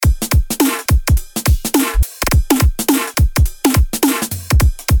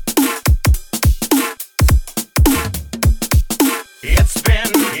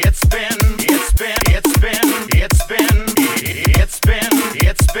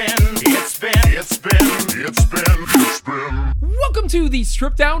Welcome to the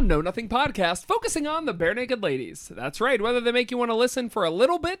Strip Down Know Nothing podcast, focusing on the bare naked ladies. That's right, whether they make you want to listen for a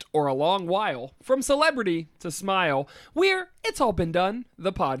little bit or a long while. From celebrity to smile, we're It's All Been Done,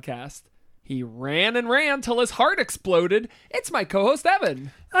 the podcast. He ran and ran till his heart exploded. It's my co-host, Evan.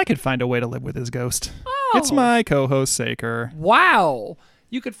 I could find a way to live with his ghost. Oh. It's my co-host, Saker. Wow.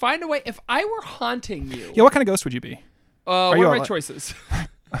 You could find a way. If I were haunting you. Yeah, what kind of ghost would you be? What you are my all- choices?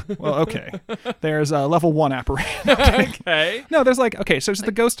 Well, okay. There's a level 1 apparition. Okay. No, there's so it's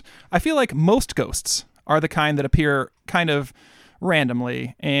the ghost. I feel like most ghosts are the kind that appear kind of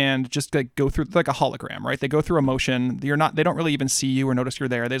randomly and just like go through like a hologram, right? They go through emotion. They don't really even see you or notice you're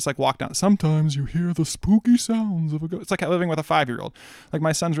there. They just like walk down. Sometimes you hear the spooky sounds of a ghost. It's like living with a 5-year-old. Like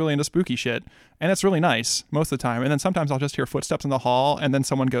my son's really into spooky shit, and it's really nice most of the time. And then sometimes I'll just hear footsteps in the hall, and then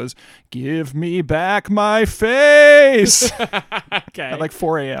someone goes, "Give me back my face." Okay. At like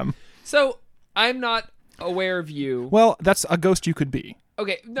 4 a.m. So I'm not aware of you. Well, that's a ghost you could be.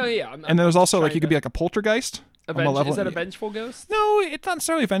 Okay. No, yeah. And there's also like trying you could to- be like a poltergeist. On the level- Is that a vengeful ghost? No, it's not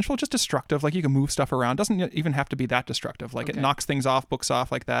necessarily vengeful, just destructive. Like you can move stuff around. Doesn't even have to be that destructive. Like it knocks things off, books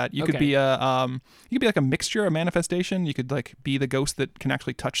off like that. You could be you could be like a mixture, a manifestation. You could like be the ghost that can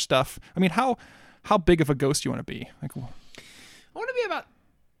actually touch stuff. I mean, how big of a ghost do you want to be? Like I want to be about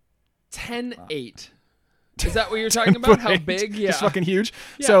 10'8". Is that what you're talking about? How big? Yeah. Just fucking huge.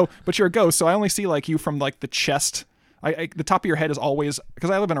 Yeah. So, but you're a ghost, so I only see like you from like the chest. The top of your head is always, because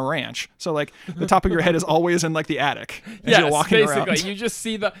I live in a ranch, so like the top of your head is always in like the attic as you're walking basically. around. You just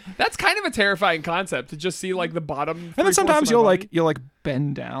see that's kind of a terrifying concept to just see like the bottom. And then sometimes you'll body. like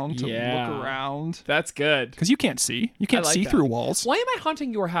bend down to Yeah. look around. That's good. Because you can't see. You can't I like see that. through walls. Why am I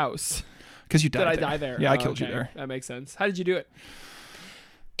haunting your house? Because you died Did I there. die there? Yeah, I Oh, killed you okay. there. That makes sense. How did you do it?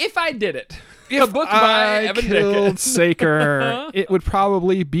 If I did it, a If book by I Evan killed Dickens. Saker, it would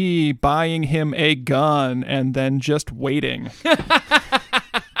probably be buying him a gun and then just waiting.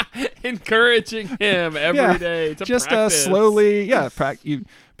 Encouraging him every day to just practice. slowly, you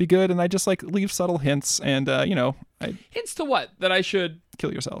be good, and I just like leave subtle hints, and I Hints to what? That I should.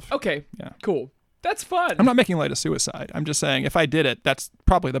 kill yourself. Okay. Yeah. Cool. That's fun. I'm not making light of suicide. I'm just saying if I did it, that's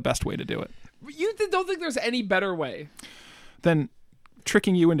probably the best way to do it. You don't think there's any better way? Then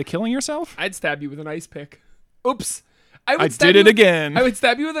tricking you into killing yourself? I'd stab you with an ice pick. Oops. I I stab did you it with- again. I would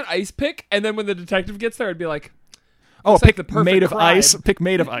stab you with an ice pick, and then when the detective gets there, I'd be like, Oh, Looks like pick the perfect made of crime. ice. Pick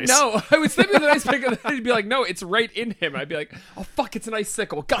made of ice. no. I would stab you with an ice pick, and then he'd be like, no, it's right in him. I'd be like, oh, fuck, it's an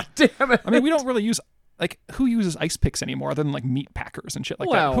icicle. God damn it. I mean, we don't really use like who uses ice picks anymore other than like meat packers and shit like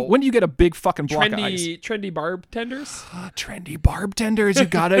Well, that. When do you get a big fucking block of ice? trendy bartenders. Trendy bartenders, you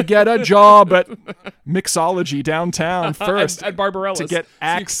gotta get a job at mixology downtown first at Barbarella's to get So you can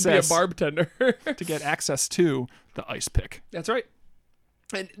access be a bartender. to get access to the ice pick. That's right.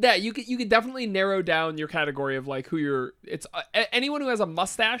 And that you could definitely narrow down your category of like who you're. It's anyone who has a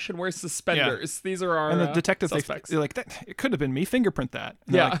mustache and wears suspenders. These are our And the detectives, suspects. they're like, that, it could have been me. Fingerprint that.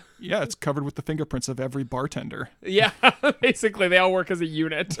 And they're Yeah. like, yeah, it's covered with the fingerprints of every bartender. Yeah, basically they all work as a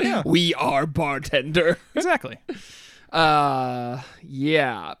unit. Yeah. We are bartender. Exactly.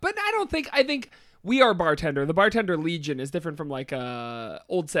 Yeah, but I think we are bartender. The bartender legion is different from like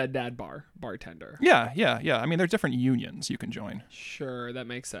old said dad bartender. Yeah. I mean, there's different unions you can join. Sure, that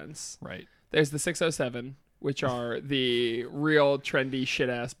makes sense. Right. There's the 607, which are the real trendy shit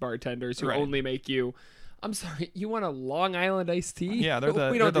ass bartenders who Right. only make you. I'm sorry, you want a Long Island iced tea? Yeah,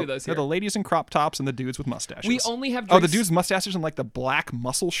 we don't do those They're here. the ladies in crop tops and the dudes with mustaches. We only have the drinks. dudes with mustaches and like the black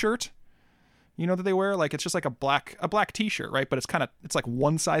muscle shirt. You know that they wear? Like it's just like a black t-shirt, right? But it's like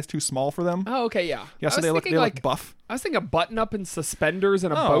one size too small for them. Oh, okay, yeah. Yeah, I so was they look thinking, buff. I was thinking a button up and suspenders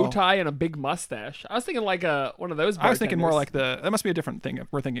and a bow tie and a big mustache. I was thinking like one of those. I was thinking more bartenders. like that must be a different thing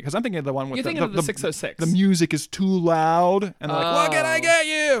we're thinking, because I'm thinking of the one with You're thinking of the 606. The music is too loud and they're like, what can I get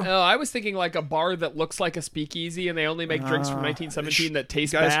you? Oh, I was thinking like a bar that looks like a speakeasy and they only make drinks from 1917 that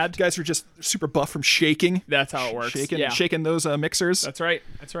taste bad. Guys are just super buff from shaking. That's how it works. Shaking those mixers. That's right.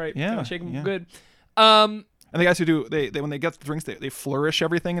 Yeah, Gotta shake them yeah. good. And the guys who do they when they get the drinks, they flourish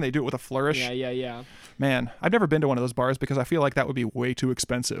everything, and they do it with a flourish. Yeah. Man,'ve never been to one of those bars because I feel like that would be way too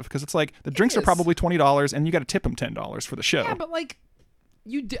expensive. Because it's like the drinks are is. probably $20, and you got to tip them $10 for the show. Yeah, but like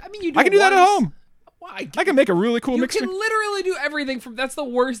you do. I mean, you do. I can do that at once. home. Well, I can make a really cool You mixture. can literally do everything from. That's the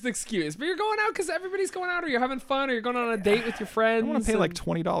worst excuse. But you're going out because everybody's going out, or you're having fun, or you're going on a date with your friends. I want to pay like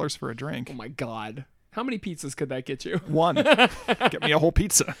and- $20 for a drink. Oh my god. How many pizzas could that get you? One. Get me a whole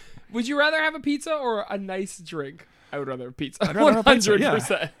pizza. Would you rather have a pizza or a nice drink? I would rather have pizza. I'd rather have a pizza. 100%.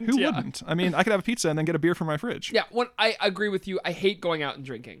 Yeah. Who Yeah. wouldn't? I mean, I could have a pizza and then get a beer from my fridge. Yeah, I agree with you. I hate going out and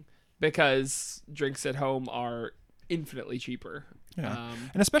drinking because drinks at home are infinitely cheaper. Yeah.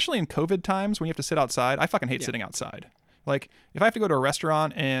 And especially in COVID times when you have to sit outside, I fucking hate sitting outside. Like, if I have to go to a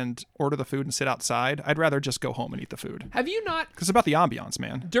restaurant and order the food and sit outside, I'd rather just go home and eat the food. Have you not? Because it's about the ambiance,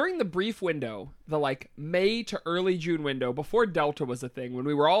 man. During the brief window, the like May to early June window, before Delta was a thing, when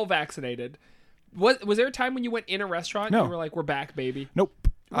we were all vaccinated, was there a time when you went in a restaurant and No. you were like, we're back, baby? Nope.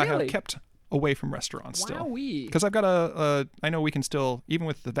 I Really? have kept away from restaurants still. Wowee. Because I've got I know we can still, even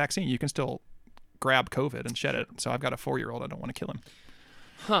with the vaccine, you can still grab COVID and shed it. So I've got a 4-year-old. I don't want to kill him.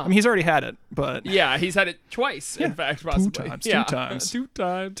 Huh. I mean, he's already had it, but Yeah, he's had it twice, in fact, possibly. Two times. Two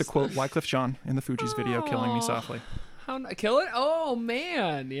times. to quote Wycliffe Jean in the Fugees video, "Killing Me Softly." How not kill it? Oh,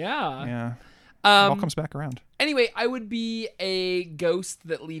 man, yeah. Yeah. It all Um, comes back around. Anyway, I would be a ghost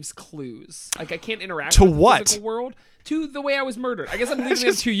that leaves clues. Like, I can't interact To with what? the physical world. To the way I was murdered. I guess I'm leaving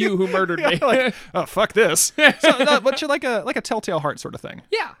it to you who murdered me. Like, oh, fuck this. But you're like a telltale heart sort of thing.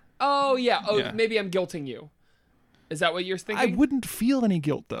 Yeah. Oh, yeah. Oh, Yeah. maybe I'm guilting you. Is that what you're I thinking? wouldn't feel any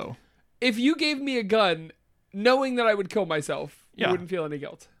guilt, though. If you gave me a gun, knowing that I would kill myself, you Yeah. wouldn't feel any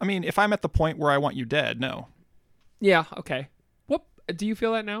guilt. I mean, if I'm at the point where I want you dead, no. Yeah, okay. Whoop. Do you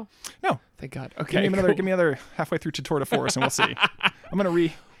feel that now? No. Thank God. Give Okay. me cool. another halfway through to Tour de Force, and we'll see. I'm going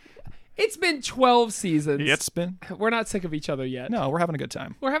to It's been 12 seasons. It's been... We're not sick of each other yet. No, we're having a good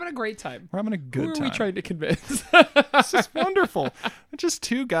time. We're having a great time. We're having a good Who are time. we trying to convince? This is wonderful. Just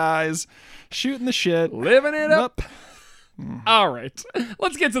two guys shooting the shit. Living it up. Nope. All right.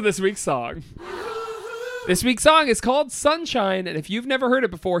 Let's get to this week's song. This week's song is called Sunshine, and if you've never heard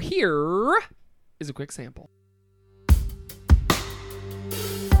it before, here is a quick sample.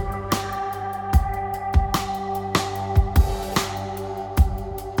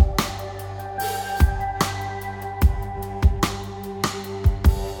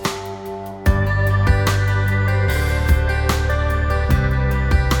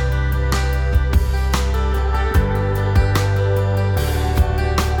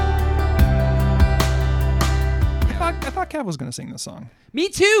 I thought Kev was going to sing this song. Me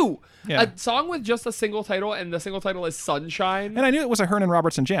too. Yeah. A song with just a single title, and the single title is Sunshine. And I knew it was a Hernan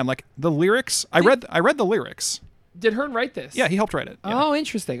Robertson jam. Like, the lyrics... I read the lyrics. Did Hearn write this? Yeah, he helped write it. Yeah. Oh,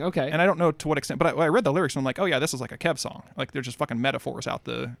 interesting. Okay. And I don't know to what extent, but I read the lyrics and I'm like, oh yeah, this is like a Kev song. Like, they're just fucking metaphors out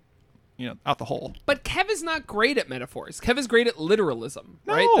the hole. But Kev is not great at metaphors. Kev is great at literalism,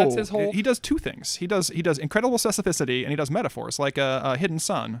 No, right? That's his whole... He does two things. He does incredible specificity and he does metaphors, like a hidden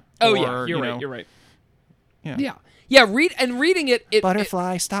sun. Oh, or, yeah. You're you right. know, You're right. Yeah. Yeah. Yeah, reading it...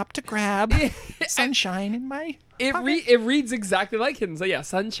 Butterfly, stop to grab sunshine in my... It reads exactly like hidden. So yeah,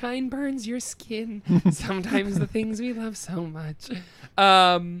 sunshine burns your skin. Sometimes the things we love so much.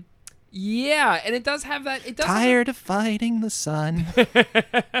 Yeah, and it does have that. It does. Tired of fighting the sun.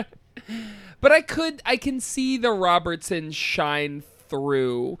 But I can see the Robertson shine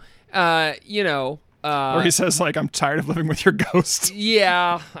through. Or he says like, I'm tired of living with your ghost.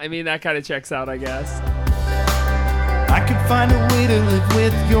 Yeah, I mean that kind of checks out, I guess. I could find a way to live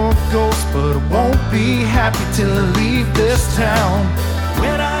with your ghost, but I won't be happy till I leave this town.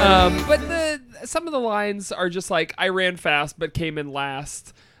 When I But some of the lines are just like, I ran fast but came in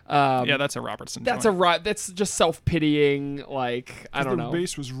last. Yeah, that's a Robertson. That's joint. that's just self-pitying, like, I don't know. The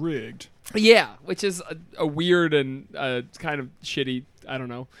base was rigged. Yeah, which is a weird and kind of shitty, I don't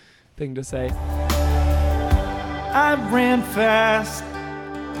know, thing to say. I ran fast,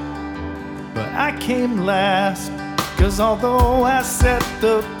 but I came last. 'Cause although I set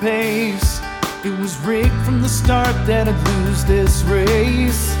the pace, it was rigged from the start that I'd lose this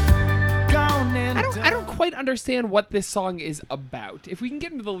race. Gone and I don't quite understand what this song is about. If we can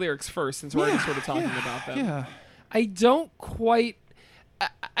get into the lyrics first, since we're already sort of talking about them. Yeah. I don't quite...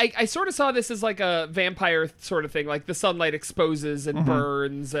 I sort of saw this as like a vampire sort of thing, like the sunlight exposes and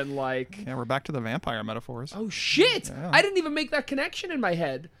burns and like... Yeah, we're back to the vampire metaphors. Oh, shit! Yeah. I didn't even make that connection in my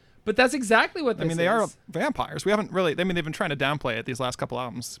head. But that's exactly what this is. I mean, they are vampires. We haven't really... I mean, they've been trying to downplay it these last couple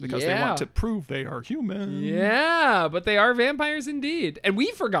albums because they Yeah. want to prove they are human. Yeah, but they are vampires indeed. And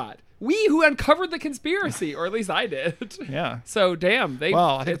we forgot. We who uncovered the conspiracy, or at least I did. Yeah. So, damn, they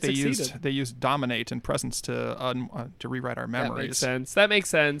Well, I think it they succeeded. used dominate and presence to rewrite our That memories. makes sense. That makes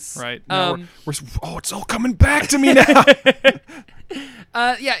sense. Right. Now we're it's all coming back to me now.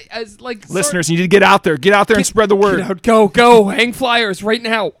 Yeah, as like Listeners, you need to get out there and spread the word. Get out, go, hang flyers right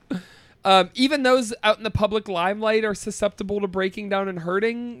now. Even those out in the public limelight are susceptible to breaking down and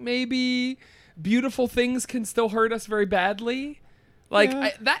hurting. Maybe beautiful things can still hurt us very badly. Like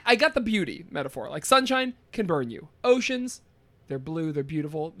Yeah. I got the beauty metaphor. Like sunshine can burn you. Oceans, they're blue, they're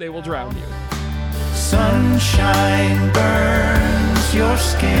beautiful. They will drown you. sunshine burns your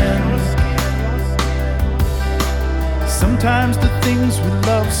skin. Sometimes the things we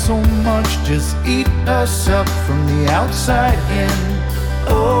love so much just eat us up from the outside in.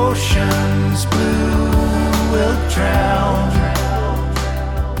 Oceans blue will drown.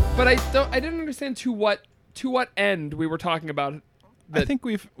 But I didn't understand to what end we were talking about. I think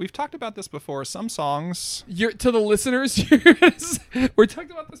we've talked about this before. Some songs. To the listeners, we're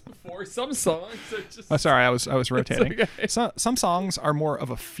talking about this before. Some songs are just. Oh, sorry, I was rotating. Okay. Some songs are more of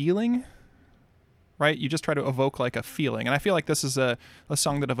a feeling, right? You just try to evoke like a feeling, and I feel like this is a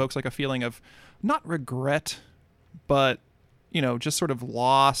song that evokes like a feeling of not regret, but just sort of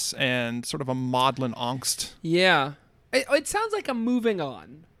loss and sort of a maudlin angst. Yeah, it sounds like I'm moving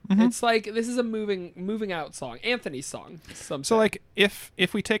on. Mm-hmm. It's like this is a moving out song, Anthony's song. So like if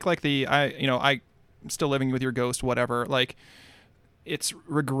we take like the I'm still living with your ghost, whatever. Like it's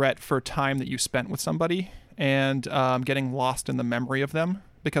regret for time that you spent with somebody and getting lost in the memory of them.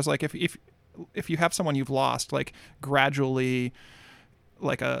 Because like if you have someone you've lost, like gradually,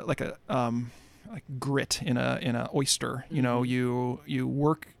 like grit in a oyster, you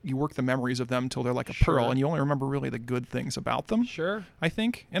work the memories of them till they're like a pearl, and you only remember really the good things about them. Sure. I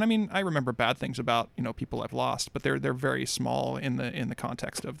think, and I mean, I remember bad things about people I've lost, but they're very small in the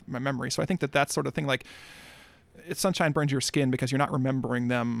context of my memory. So I think that sort of thing, like it's sunshine burns your skin because you're not remembering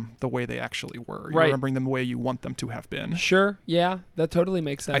them the way they actually were. You're remembering them the way you want them to have been. Sure. Yeah, that totally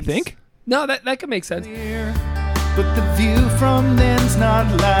makes sense. I think. No, that could make sense. But the view from then's not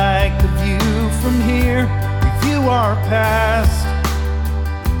like the view from here. We view our past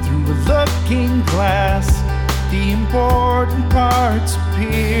through a looking glass. The important parts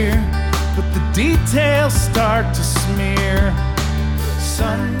appear, but the details start to smear.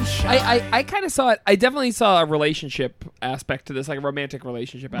 Sunshine. I kind of saw it. I definitely saw a relationship aspect to this, like a romantic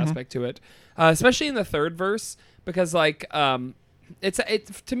relationship aspect to it, especially in the third verse, because like it's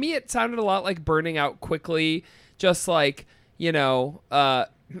to me it sounded a lot like burning out quickly. Just like, with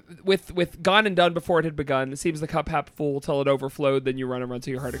gone and done before it had begun. It seems the cup half full till it overflowed. Then you run and run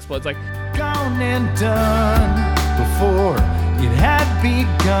till your heart explodes. Like gone and done before it had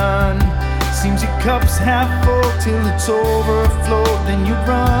begun. Seems your cup's half full till it's overflowed. Then you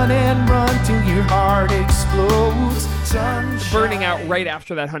run and run till your heart explodes. Sunshine. Burning out right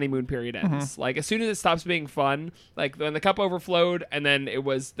after that honeymoon period ends. Like as soon as it stops being fun, like when the cup overflowed and then there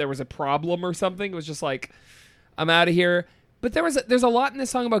was a problem or something, it was just like, I'm out of here. But there's a lot in this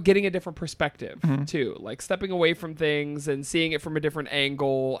song about getting a different perspective too, like stepping away from things and seeing it from a different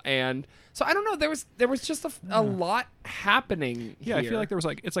angle. And so I don't know, there was just a lot happening here. I feel like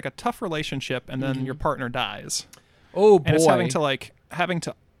it's like a tough relationship, and then your partner dies. Oh boy, and it's having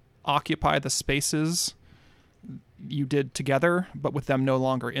to occupy the spaces you did together, but with them no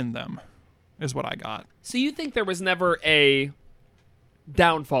longer in them, is what I got. So you think there was never a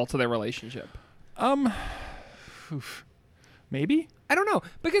downfall to their relationship? Maybe? I don't know,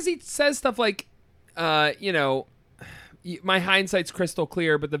 because he says stuff like, my hindsight's crystal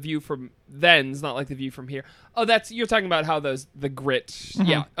clear, but the view from then's not like the view from here. Oh, you're talking about how the grit. Mm-hmm.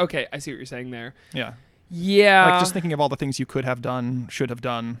 Yeah. Okay. I see what you're saying there. Yeah. Yeah. Like just thinking of all the things you could have done, should have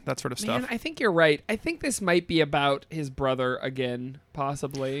done, that sort of stuff. Man, I think you're right. I think this might be about his brother again,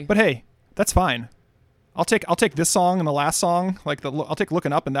 possibly. But hey, that's fine. I'll take this song and the last song, I'll take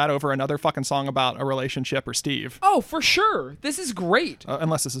Looking Up and that over another fucking song about a relationship or Steve. Oh, for sure. This is great.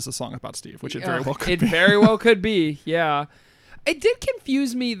 Unless this is a song about Steve, which it very well could be. It very well could be, yeah. It did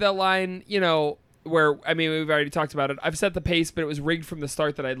confuse me, the line, where, I mean, we've already talked about it. I've set the pace, but it was rigged from the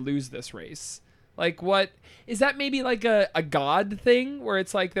start that I'd lose this race. Like, what? Is that maybe like a God thing where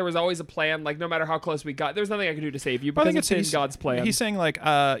it's like there was always a plan, like no matter how close we got, there's nothing I can do to save you because it's in God's plan. He's saying like,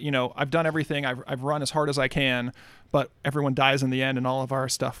 I've done everything, I've run as hard as I can, but everyone dies in the end and all of our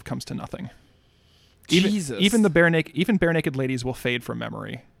stuff comes to nothing. Even bare naked ladies will fade from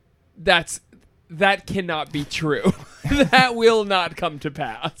memory. That cannot be true. That will not come to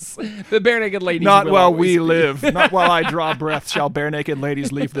pass. The bare naked ladies not will while we be. live, not while I draw breath shall bare naked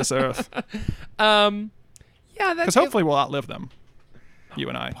ladies leave this earth. Yeah, because hopefully we'll outlive them, you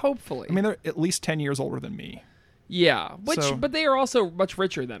and I. Hopefully. I mean, they're at least 10 years older than me. Yeah, but they are also much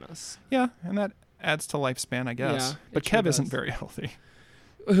richer than us. Yeah, and that adds to lifespan, I guess. Yeah, but Kev isn't very healthy.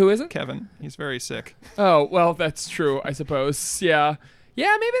 Who isn't? Kevin. He's very sick. Oh, well, that's true, I suppose. Yeah.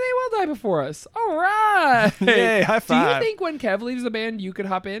 Yeah, maybe they will die before us. All right. Yay, high five. Do you think when Kev leaves the band, you could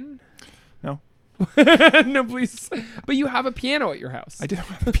hop in? No. No, please. But you have a piano at your house. I do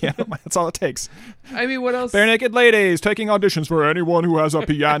have a piano. That's all it takes. I mean, what else? Bare naked ladies taking auditions for anyone who has a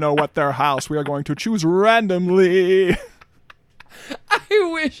piano at their house. We are going to choose randomly.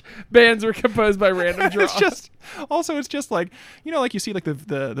 I wish bands were composed by random draw. It's just like, like you see like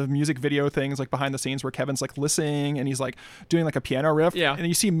the music video things like behind the scenes where Kevin's like listening and he's like doing like a piano riff. Yeah. And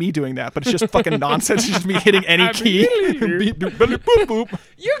you see me doing that, but it's just fucking nonsense. It's just me hitting any key. Beep, boop, boop, boop.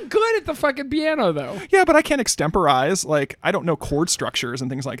 You're good at the fucking piano, though. Yeah, but I can't extemporize. Like, I don't know chord structures and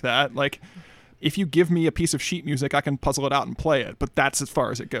things like that. Like, if you give me a piece of sheet music, I can puzzle it out and play it, but that's as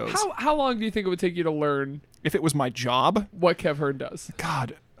far as it goes. How long do you think it would take you to learn If it was my job, what Kev Hearn does?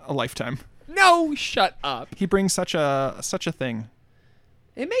 God, a lifetime. No, shut up. He brings such a thing.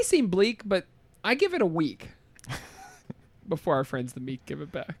 It may seem bleak, but I give it a week before our friends the Meek give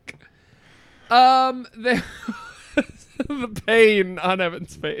it back. The pain on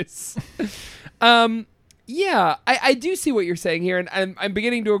Evan's face. Yeah, I do see what you're saying here, and I'm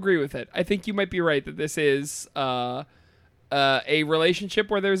beginning to agree with it. I think you might be right that this is a relationship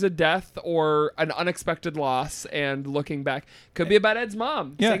where there's a death or an unexpected loss, and looking back could be about Ed's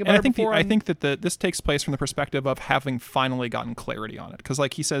mom. Yeah, and I think that this takes place from the perspective of having finally gotten clarity on it, because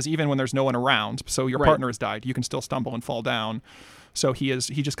like he says, even when there's no one around, so your partner has died, you can still stumble and fall down. So he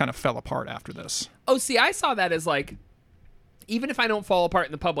just kind of fell apart after this. Oh, see, I saw that as like, even if I don't fall apart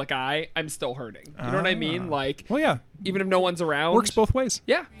in the public eye, I'm still hurting. You know what I mean? Like, well, yeah, even if no one's around, works both ways.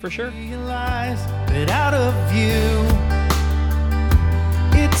 Yeah, for sure. Realize that out of view,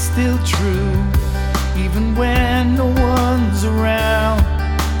 it's still true. Even when no one's around,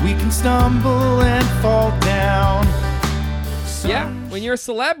 we can stumble and fall down. Yeah, when you're a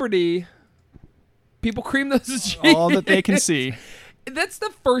celebrity, people cream those jeans. All that they can see. That's the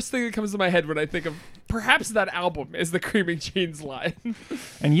first thing that comes to my head when I think of perhaps that album is the Creaming Jeans line.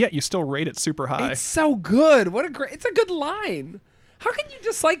 And yet you still rate it super high. It's so good. It's a good line. How can you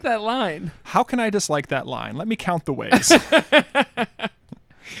dislike that line? How can I dislike that line? Let me count the ways.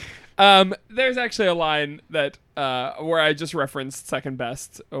 There's actually a line that where I just referenced Second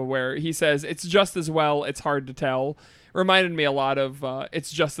Best, where he says, "It's just as well, it's hard to tell." Reminded me a lot of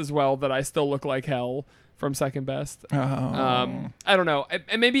 "It's just as well that I still look like hell" from Second Best. I don't know.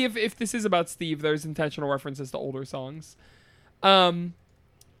 And maybe if this is about Steve, there's intentional references to older songs. Heart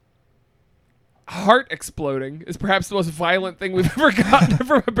Exploding is perhaps the most violent thing we've ever gotten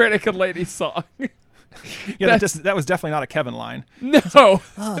from a Bare Naked Ladies song. Yeah, that was definitely not a Kevin line. No.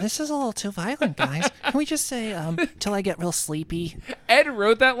 Oh, this is a little too violent, guys. Can we just say, till I get real sleepy? Ed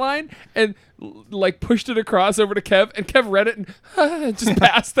wrote that line and like pushed it across over to Kev, and Kev read it and just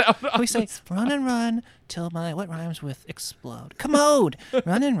passed out. Can we say, run and run till what rhymes with explode? Commode!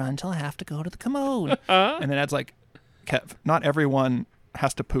 Run and run till I have to go to the commode. And then Ed's like, Kev, not everyone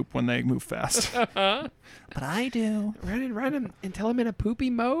has to poop when they move fast. But I do. Run until I'm in a poopy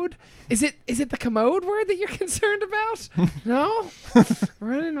mode? Is it the commode word that you're concerned about? No?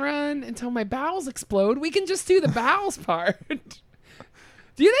 Run until my bowels explode. We can just do the bowels part.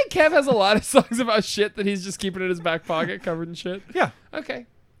 Do you think Kev has a lot of songs about shit that he's just keeping in his back pocket covered in shit? Yeah. Okay.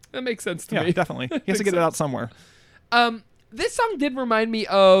 That makes sense to Yeah, me. definitely. He has to get it out somewhere. This song did remind me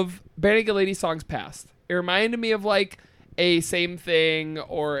of Bare Naked Ladies songs past. It reminded me of like a Same Thing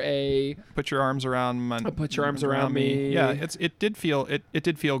or a Put Your Arms Around Me. Yeah, it did feel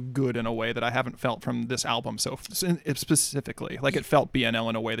good in a way that I haven't felt from this album specifically. Like it felt BNL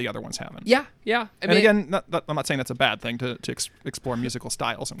in a way the other ones haven't. Yeah. I mean, again, I'm not saying that's a bad thing to explore musical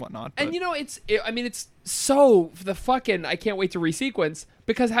styles and whatnot. But. And it's so the fucking I can't wait to resequence,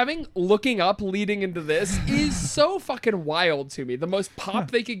 because having Looking Up leading into this is so fucking wild to me. The most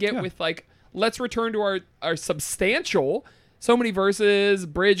pop they could get with like, let's return to our substantial, so many verses,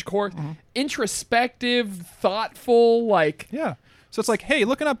 bridge, chorus, introspective, thoughtful, like... Yeah. So it's like, hey,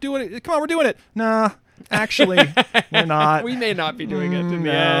 Looking Up, do it. Come on, we're doing it. Nah, actually, we're not. We may not be doing it in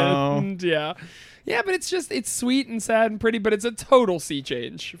the end. Yeah. Yeah, but it's sweet and sad and pretty, but it's a total sea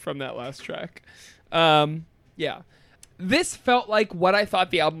change from that last track. Yeah. This felt like what I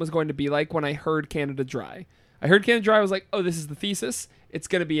thought the album was going to be like when I heard Canada Dry. I heard Canada Dry, I was like, oh, this is the thesis. It's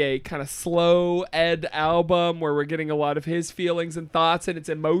going to be a kind of slow Ed album where we're getting a lot of his feelings and thoughts, and it's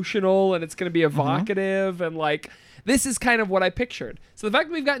emotional, and it's going to be evocative, and like, this is kind of what I pictured. So the fact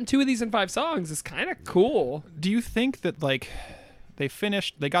that we've gotten 2 of these in 5 songs is kind of cool. Do you think that like they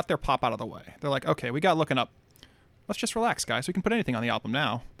got their pop out of the way? They're like, okay, we got Looking Up. Let's just relax, guys. We can put anything on the album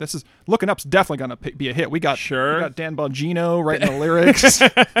now. Looking Up's definitely going to be a hit. We got Dan Bongino writing the lyrics.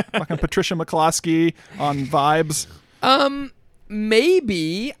 Fucking Patricia McCloskey on vibes.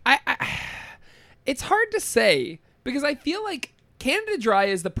 Maybe. It's hard to say, because I feel like Canada Dry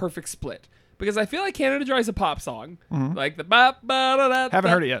is the perfect split. Because I feel like Canada Dry is a pop song. Like the ba-ba-da-da.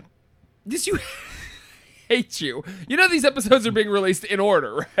 Haven't heard it yet. You hate you. You know these episodes are being released in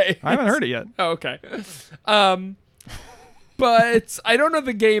order, right? I haven't heard it yet. Oh, okay. but I don't know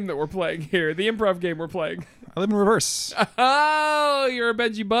the game that we're playing here. The improv game we're playing. I live in reverse. Oh, you're a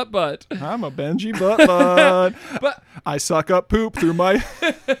Benji butt. I'm a Benji butt. But I suck up poop through my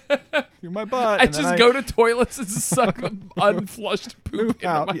through my butt. I and then just go to toilets and suck unflushed poop into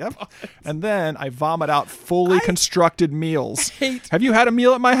out. my Yep. butt. And then I vomit out fully constructed meals. hate- Have you had a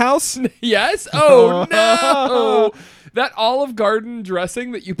meal at my house? Yes? Oh, no. That Olive Garden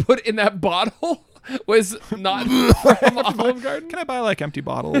dressing that you put in that bottle was not from Olive Garden? Can I buy like empty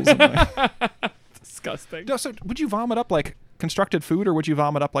bottles? And, like, Disgusting. no, so would you vomit up like constructed food, or would you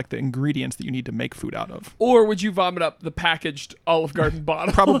vomit up like the ingredients that you need to make food out of? Or would you vomit up the packaged Olive Garden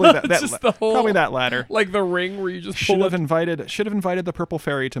bottle? Probably that. Just the whole, probably that latter. Like the ring where you just Should pull have it. invited the Purple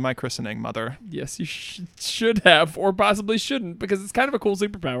Fairy to my christening, Mother. Yes, you should have, or possibly shouldn't, because it's kind of a cool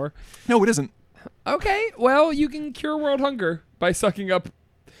superpower. No, it isn't. Okay, well, you can cure world hunger by sucking up.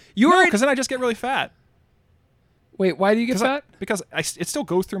 No, because then I just get really fat. Wait, why do you get fat? Because it still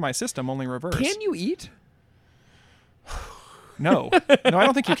goes through my system, only reverse. Can you eat? No, I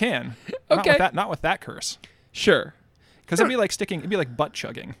don't think you can. Okay. Not with that curse. Sure. Because it'd be like butt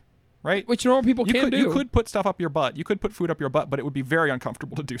chugging, right? Which normal people you can could do. you could put stuff up your butt. You could put food up your butt, but it would be very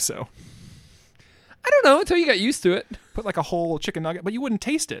uncomfortable to do so. I don't know until you got used to it. Put like a whole chicken nugget, but you wouldn't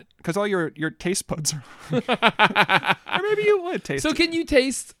taste it because all your taste buds are. Or maybe you would taste So it. can you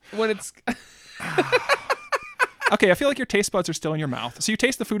taste when it's? Okay, I feel like your taste buds are still in your mouth, so you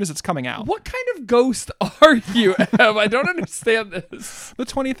taste the food as it's coming out. What kind of ghost are you, Ev? I don't understand this. The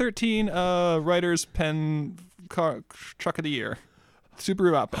 2013 Writer's Pen Truck of the Year,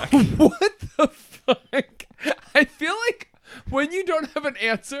 Subaru Outback. What the fuck? I feel like when you don't have an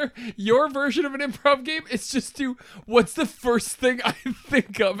answer, your version of an improv game is just to what's the first thing I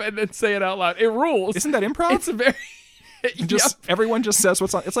think of and then say it out loud. It rules. Isn't that improv? It's a very Just everyone just says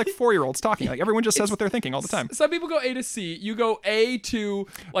what's on. It's like 4-year-olds talking. Like everyone just says what they're thinking all the time. Some people go A to C. You go A to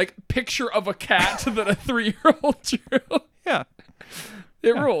like picture of a cat that a 3-year-old drew. Yeah,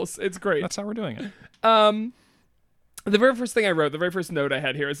 It rules. It's great. that's how we're doing it. The very first thing I wrote, the very first note I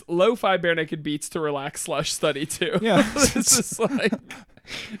had here is lo-fi bare naked beats to relax / study to. Yeah.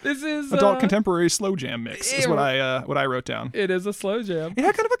 This is Adult contemporary slow jam mix is what I wrote down. It is a slow jam. It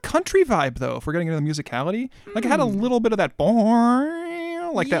had kind of a country vibe though. If we're getting into the musicality, like it had a little bit of that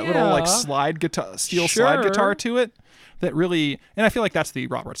like that little like Yeah. slide guitar, steel Sure. slide guitar to it. That really, and I feel like that's the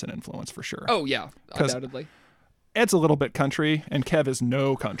Robertson influence for sure. Oh yeah, 'Cause undoubtedly. Ed's a little bit country, and Kev is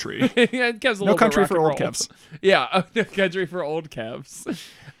no country. Yeah, Kev's a No little bit country rock for and old roll. Kevs. Yeah, no country for old Kevs.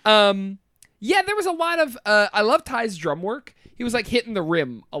 Yeah, there was a lot of. I love Ty's drum work. He was like hitting the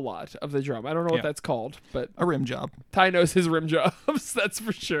rim a lot of the drum. I don't know what Yeah. that's called, but A rim job. Ty knows his rim jobs. That's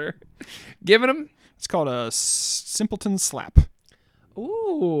for sure. Giving him. It's called a simpleton slap.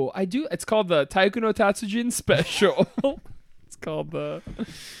 Ooh, I do. It's called the Taiko no Tatsujin Special. It's called the.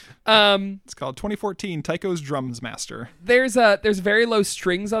 It's called 2014 Taiko's Drums Master. There's very low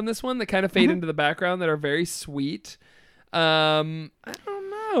strings on this one that kind of fade into the background that are very sweet. I don't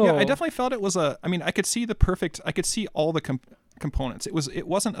know. Yeah, I definitely felt it was a. I mean, I could see all the components. It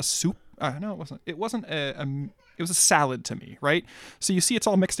wasn't a soup. No, it wasn't. It wasn't it was a salad to me, right? So you see it's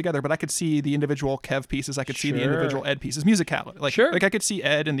all mixed together, but I could see the individual Kev pieces. I could see the Sure. individual Ed pieces, musicality. Like, Sure. like I could see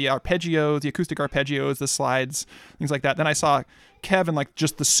Ed and the arpeggios, the acoustic arpeggios, the slides, things like that. Then I saw Kev and like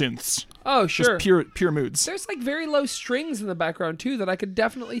just the synths, Oh, sure. just pure moods. There's like very low strings in the background too that I could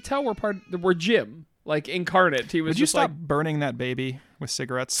definitely tell were Jim, like incarnate. He was Would you just stop like, burning that baby with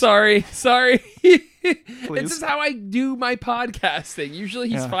cigarettes? sorry. This Please. is how I do my podcasting. Usually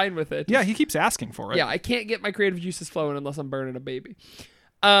he's Yeah. fine with it. Yeah, he keeps asking for it. Yeah, I can't get my creative juices flowing unless I'm burning a baby.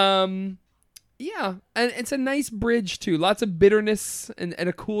 Yeah, and it's a nice bridge too. Lots of bitterness and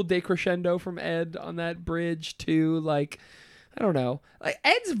a cool decrescendo from Ed on that bridge too. Like, I don't know. Like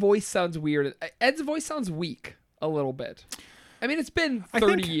Ed's voice sounds weird. Ed's voice sounds weak a little bit. I mean, it's been I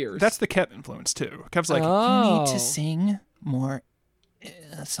 30 think years. That's the Kev influence too. Kev's like, oh. You need to sing more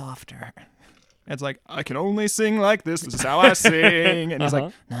softer. Ed's like, I can only sing like this. This is how I sing. And he's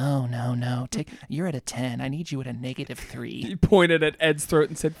like, No. You're at a 10. I need you at a -3. He pointed at Ed's throat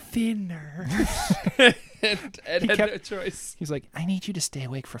and said, "Thinner." And Ed had no choice. he's like, I need you to stay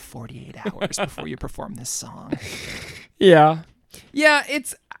awake for 48 hours before you perform this song. Yeah. Yeah,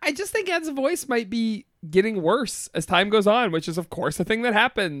 I just think Ed's voice might be getting worse as time goes on, which is of course a thing that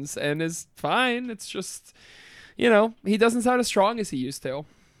happens and is fine. It's just, he doesn't sound as strong as he used to.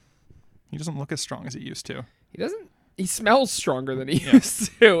 he doesn't look as strong as he used to. He smells stronger than he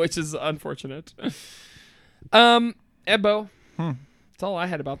used to, which is unfortunate. Ebbo. That's all I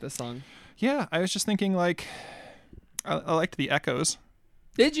had about this song. Yeah, I was just thinking like, I liked the echoes.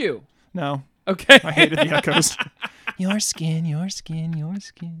 Did you? No, Okay. I hated the echoes. Your skin, your skin, your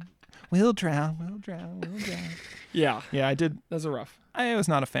skin. We'll drown, we'll drown, we'll drown. Yeah, Yeah, I did. those are rough. I was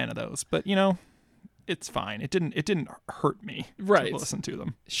not a fan of those, but it's fine. It didn't hurt me Right. to listen to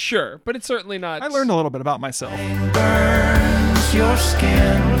them. Sure, but it's certainly not. I learned a little bit about myself. Burns your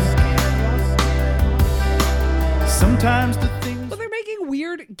skin. Sometimes the things. Well, they're making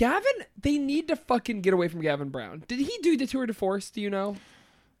weird. Gavin, they need to fucking get away from Gavin Brown. Did he do Detour de Force? Do you know?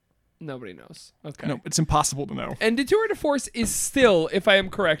 Nobody knows. Okay. No, it's impossible to know. And Detour de Force is still, if I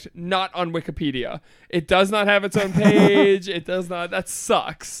am correct, not on Wikipedia. It does not have its own page. It does not. That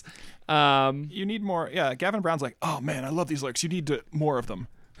sucks. You need more. Yeah, Gavin Brown's like, oh man, I love these lyrics. You need more of them.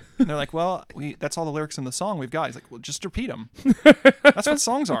 And they're like, well, that's all the lyrics in the song we've got. He's like, well, just repeat them. That's what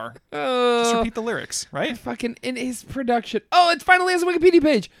songs are. Just repeat the lyrics, right? Fucking in his production. Oh, it finally has a Wikipedia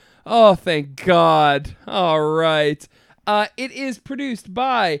page. Oh, thank God. All right. It is produced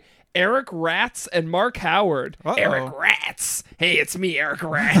by Eric Ratz and Mark Howard. Uh-oh. Eric Ratz. Hey, it's me, Eric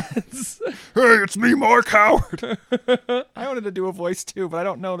Ratz. Hey, it's me, Mark Howard. I wanted to do a voice too, but I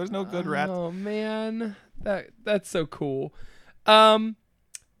don't know. There's no good rat. Oh man, that's so cool.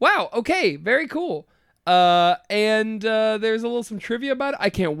 Wow. Okay. Very cool. And there's some trivia about it. I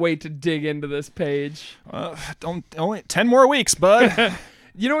can't wait to dig into this page. Only 10 more weeks, bud.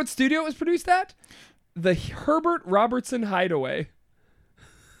 You know what studio it was produced at? The Herbert Robertson Hideaway.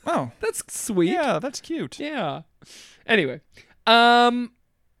 Oh, That's sweet. yeah, that's cute. Yeah. Anyway,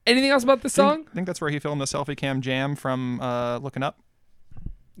 anything else about the song? I think that's where he filmed the selfie cam jam from Looking Up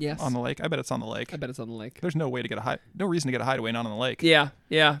Yes. on the lake. I bet it's on the lake. I bet it's on the lake. There's no way to get no reason to get a hideaway not on the lake. Yeah.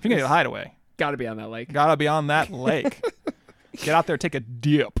 Yeah. If you can get a hideaway, Got to be on that lake. gotta be on that lake. Get out there, take a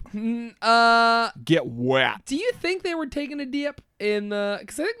dip, get wet. Do you think they were taking a dip in the?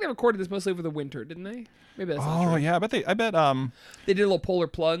 Because I think they recorded this mostly over the winter, didn't they? Maybe that's not Oh true. yeah, I bet They did a little polar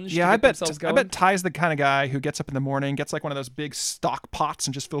plunge. yeah, to I get bet themselves I going. bet Ty's the kind of guy who gets up in the morning, gets like one of those big stock pots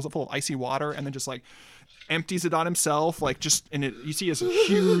and just fills it full of icy water and then just like empties it on himself, like just you see his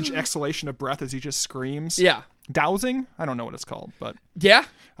huge exhalation of breath as he just screams. Yeah. Dowsing? I don't know what it's called, but Yeah.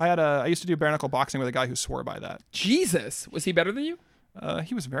 I used to do bare knuckle boxing with a guy who swore by that. Jesus, was he better than you?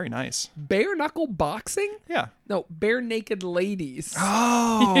 He was very nice. Bare knuckle boxing? Yeah. No, bare naked ladies.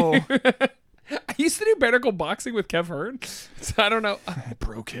 Oh, I used to do bare knuckle boxing with Kev Hearn, so I don't know. I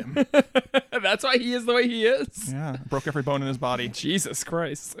broke him. That's why he is the way he is. Yeah, broke every bone in his body. Jesus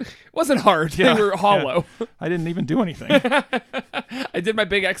Christ. It wasn't hard. Yeah, They were hollow. yeah. I didn't even do anything. I did my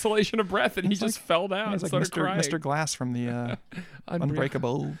big exhalation of breath, and he just fell down He's and like started crying. Mr. Glass from the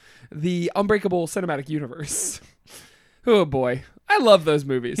Unbreakable. The Unbreakable Cinematic Universe. Oh, boy. I love those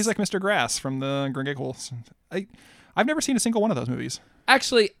movies. He's like Mr. Grass from the Gringiggles. I've never seen a single one of those movies.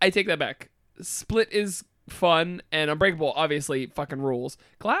 Actually, I take that back. Split is fun, and Unbreakable obviously fucking rules.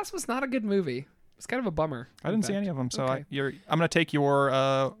 Glass was not a good movie. It's kind of a bummer. I didn't see any of them, so Okay. I'm gonna take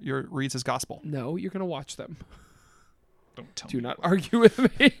your reads as gospel. No, you're gonna watch them. Don't tell Do me. not argue with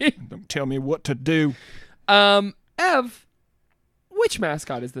me. Don't tell me what to do. Ev, which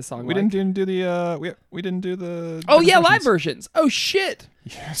mascot is this song? We like? didn't do the we didn't do the. Oh yeah, different live versions. Oh shit.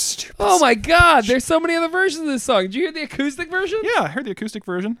 Yeah, stupid. Oh my god, there's so many other versions of this song. Did you hear the acoustic version? Yeah, I heard the acoustic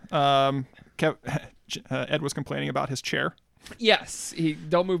version. Ed was complaining about his chair. Yes.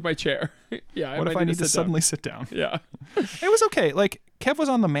 Don't move my chair. Yeah. What if I need to sit down. suddenly sit down? Yeah. It was okay. Like Kev was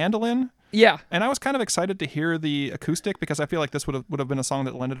on the mandolin, Yeah. and I was kind of excited to hear the acoustic because I feel like this would have been a song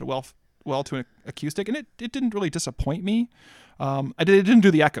that lended it well to an acoustic, and it didn't really disappoint me. It didn't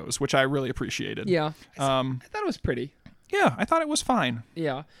do the echoes, which I really appreciated. Yeah. I Um, thought it was pretty. yeah, I thought it was fine.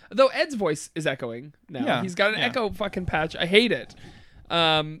 Yeah. Though Ed's voice is echoing now. Yeah, He's got an yeah. echo fucking patch. I hate it.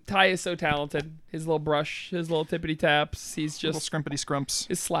 Ty is so talented. His little brush, his little tippity taps. He's Little just scrumpity scrumps.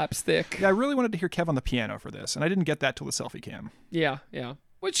 his slapstick. Yeah, I really wanted to hear Kev on the piano for this, and I didn't get that till the selfie cam. Yeah. Yeah.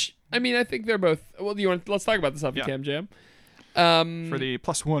 Which I mean, I think they're both. Well, let's talk about the selfie Yeah. cam jam. For the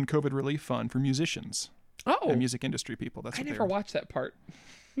 +1 COVID relief fund for musicians Oh, and music industry people. That's I what never they're. watched that part.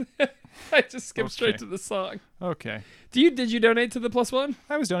 I just skipped straight Okay. to the song. Okay, Did you donate to the +1?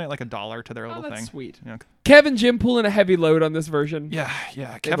 I was donating like $1 to their Oh, little that's thing. sweet. Yeah. Kevin Jim pulling a heavy load on this version. Yeah. They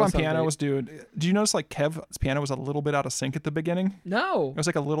Kev both on sound piano great. was doing. Do you notice like Kev's piano was a little bit out of sync at the beginning? No. It was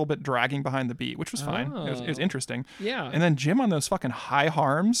like a little bit dragging behind the beat, which was fine. It was Oh. interesting. Yeah. And then Jim on those fucking high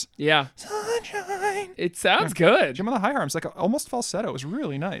harms. Yeah. Sunshine. It sounds good. Jim on the high harms, like almost falsetto. It was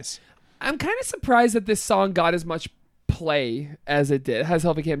really nice. I'm kind of surprised that this song got as much play as it did. It has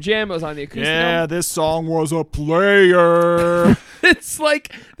Selfie Cam Jam. It was on the acoustic album. this song was a player. It's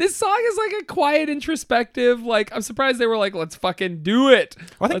like, this song is like a quiet, introspective, like, I'm surprised they were like, let's fucking do it.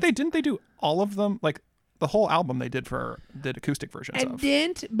 I think they do all of them, like the whole album they did acoustic versions I of.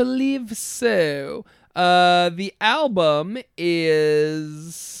 didn't believe so. The album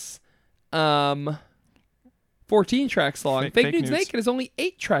is 14 tracks long. Fake Fake Nudes News. Naked is only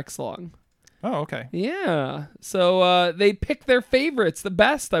 8 tracks long. Oh, okay. Yeah. So they picked their favorites, the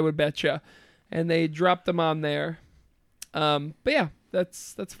best, I would bet you, and they dropped them on there. But yeah,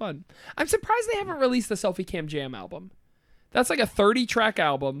 that's fun. I'm surprised they haven't released the Selfie Cam Jam album. That's like a 30-track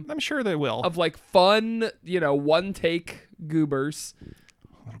album I'm sure they will. of like fun, one-take goobers.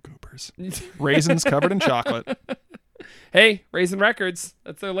 Little goobers. Raisins covered in chocolate. Hey, Raisin Records.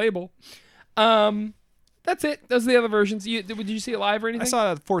 That's their label. That's it. Those are the other versions. Did you see it live or anything? I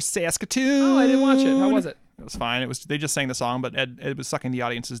saw it for Saskatoon. Oh, I didn't watch it. How was it? It was fine. They just sang the song, but Ed was sucking the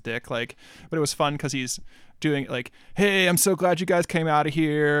audience's dick. But it was fun because he's doing hey, I'm so glad you guys came out of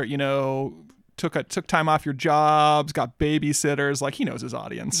here. Took time off your jobs, got babysitters. He knows his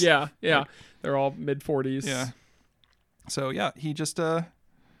audience. Yeah. They're all mid-40s. Yeah. So yeah, he just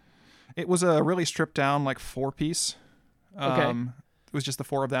it was a really stripped down 4-piece. Okay. It was just the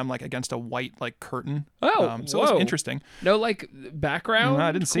 4 of them against a white curtain. Oh, so it was whoa. interesting. No background? No,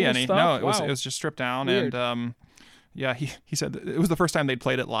 I didn't see Cool any. stuff? No, it Wow. was just stripped down. Weird. And yeah, he said it was the first time they'd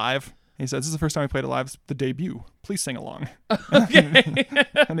played it live. He said, "This is the first time we played it live. It's the debut. Please sing along." Okay.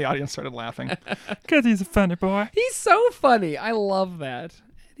 And the audience started laughing because he's a funny boy. He's so funny. I love that.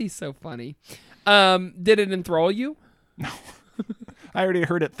 He's so funny. Did it enthrall you? I already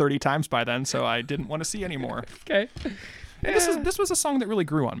heard it 30 times by then, so I didn't want to see any more. Okay. And this was a song that really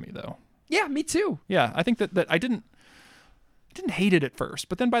grew on me, though. Yeah, me too. Yeah, I think that I didn't hate it at first,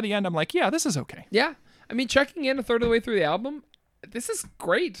 but then by the end, I'm like, yeah, this is okay. Yeah. I mean, checking in a third of the way through the album, this is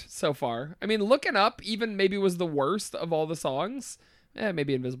great so far. I mean, Looking Up even maybe was the worst of all the songs.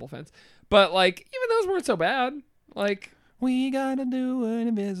 Maybe Invisible Fence. But, even those weren't so bad. We gotta do an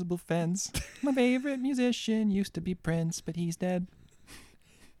invisible fence. My favorite musician used to be Prince, but he's dead.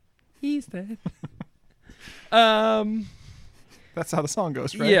 He's dead. That's how the song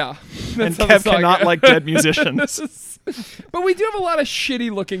goes, right? Yeah. And That's how the Kev song cannot goes. like dead musicians. But we do have a lot of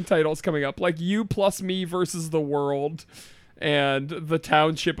shitty looking titles coming up, like You Plus Me versus the World and The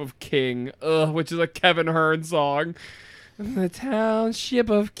Township of King, which is a Kevin Hearn song. The Township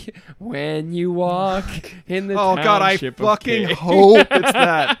of King, when you walk in the Oh God, I Township of fucking King. hope it's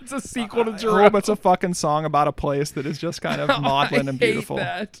that. It's a sequel to I Jerome. hope it's a fucking song about a place that is just kind of maudlin and beautiful. I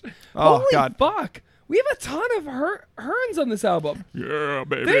hate that. Oh, Holy God. fuck. We have a ton of Hearns on this album. Yeah,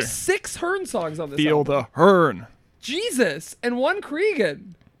 baby. There's 6 Hearn songs on this Feel album. the Hearn. Jesus. And 1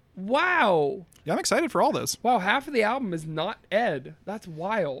 Cregan. Wow. Yeah, I'm excited for all this. Wow, half of the album is not Ed. That's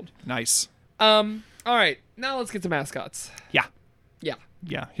wild. Nice. All right, now let's get to mascots. Yeah. Yeah.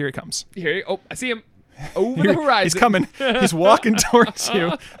 Yeah, here he comes. Here, I see him over Here- the horizon. He's coming. He's walking towards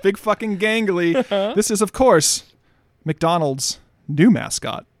you. Big fucking gangly. This is, of course, McDonald's new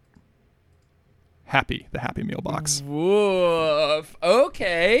mascot. Happy, the Happy Meal box. Woof.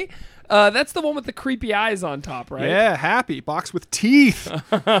 Okay. That's the one with the creepy eyes on top, right? Yeah, Happy box with teeth.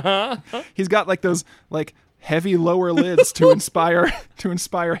 He's got those heavy lower lids to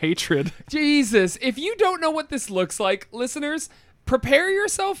inspire hatred. Jesus, if you don't know what this looks like, listeners, prepare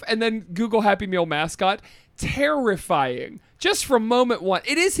yourself and then Google Happy Meal mascot. Terrifying. Just from moment one.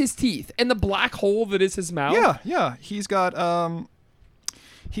 It is his teeth and the black hole that is his mouth. Yeah. He's got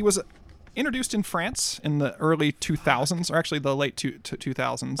he was introduced in France in the early 2000s, or actually the late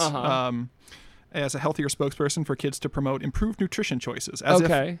 2000s. As a healthier spokesperson for kids to promote improved nutrition choices. As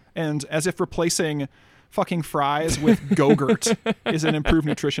if replacing fucking fries with Go-Gurt is an improved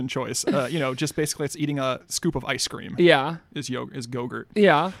nutrition choice. Just basically it's eating a scoop of ice cream. Yeah. Is Go-Gurt.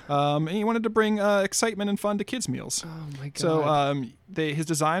 Yeah. And he wanted to bring excitement and fun to kids' meals. Oh my God. So his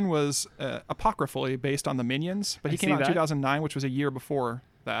design was apocryphally based on the Minions, but he came out in 2009, which was a year before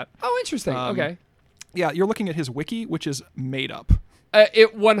that. Oh, interesting. Okay. Yeah, you're looking at his wiki, which is made up.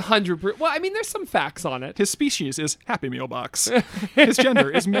 It 100%. Well, I mean, there's some facts on it. His species is Happy Meal box. His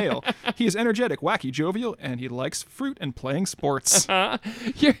gender is male. He is energetic, wacky, jovial, and he likes fruit and playing sports.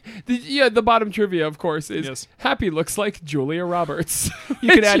 The bottom trivia, of course, is Yes. Happy looks like Julia Roberts. You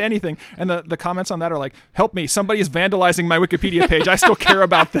could add anything. And the comments on that are like, help me, somebody is vandalizing my Wikipedia page. I still care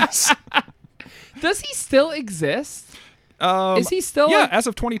about this. Does he still exist? Is he still? Yeah, as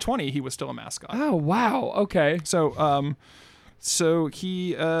of 2020, he was still a mascot. Oh, wow. Okay. So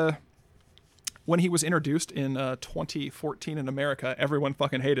he, when he was introduced in 2014 in America, everyone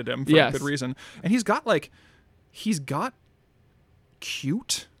fucking hated him for Yes. good reason. And he's got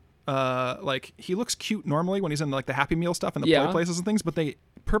cute, he looks cute normally when he's in the Happy Meal stuff and the play places and things, but they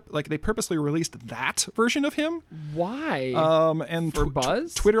they purposely released that version of him. Why? And For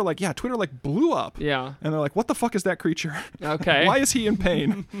buzz? Twitter blew up. Yeah. And they're like, what the fuck is that creature? Okay. Why is he in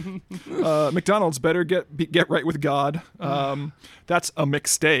pain? McDonald's better get right with God. That's a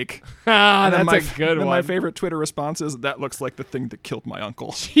mistake. And then That's a good then one. my favorite Twitter response is, that looks like the thing that killed my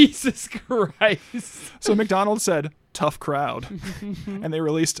uncle. Jesus Christ. So McDonald's said, tough crowd. And they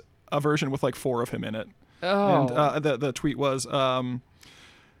released a version with like 4 of him in it. Oh. And the tweet was,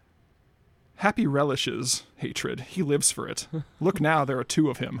 Happy relishes hatred. He lives for it. Look now, there are 2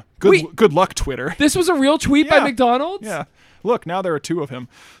 of him. Good luck, Twitter. This was a real tweet by Yeah. McDonald's? Yeah. Look, now there are 2 of him.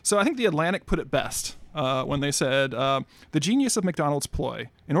 So I think The Atlantic put it best when they said, the genius of McDonald's ploy.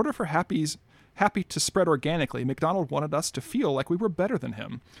 In order for Happy to spread organically, McDonald wanted us to feel like we were better than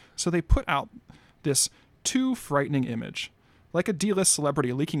him. So they put out this too frightening image. Like a D-list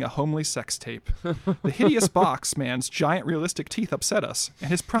celebrity leaking a homely sex tape. The hideous box man's giant realistic teeth upset us,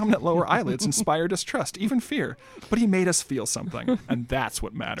 and his prominent lower eyelids inspired distrust, even fear. But he made us feel something, and that's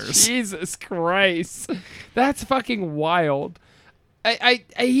what matters. Jesus Christ. That's fucking wild.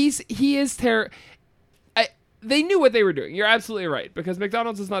 He is terrible. They knew what they were doing. You're absolutely right, because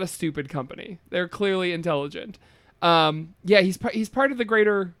McDonald's is not a stupid company. They're clearly intelligent. He's part of the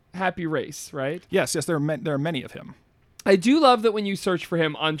greater happy race, right? Yes, there are many of him. I do love that when you search for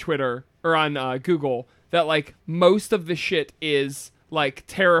him on Twitter or on Google, that like most of the shit is like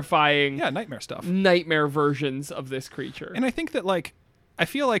terrifying, Nightmare stuff. nightmare versions of this creature. And I think that I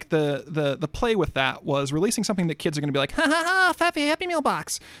feel like the play with that was releasing something that kids are going to be like, ha ha ha, Happy Meal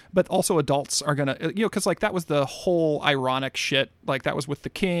box. But also adults are going to, because like that was the whole ironic shit. Like that was with the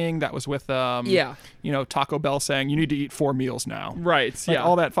king. That was with, Taco Bell saying you need to eat 4 meals now. Right. Like yeah.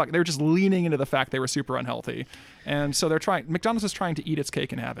 all that they were just leaning into the fact they were super unhealthy. And so McDonald's is trying to eat its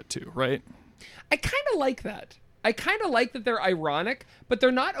cake and have it too, right? I kind of like that. I kind of like that they're ironic, but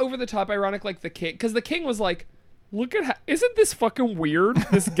they're not over the top ironic like the king. Because the king was like, look at isn't this fucking weird,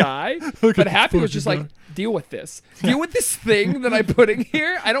 this guy? But Happy was just like, deal with this. Deal with this thing that I'm putting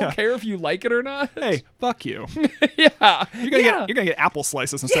here. I don't care if you like it or not. Hey, fuck you. Yeah. You're gonna get apple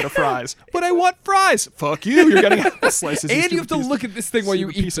slices instead of fries. But I want fries. Fuck you. You're getting apple slices. And you have to look at this thing while you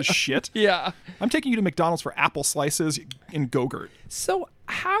eat piece of shit. Yeah. I'm taking you to McDonald's for apple slices in Go-Gurt. So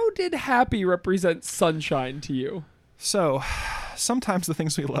how did Happy represent sunshine to you? So, sometimes the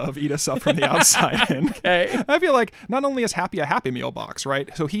things we love eat us up from the outside in. Okay. I feel like not only is Happy a Happy Meal box,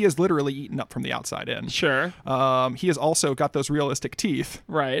 right? So he is literally eaten up from the outside in. Sure. He has also got those realistic teeth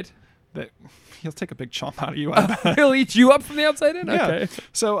Right. that he'll take a big chomp out of you. He'll eat you up from the outside in? Yeah. Okay.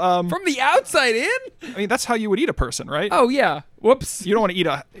 So, From the outside in? I mean, that's how you would eat a person, right? Oh, yeah. Whoops. You don't want to eat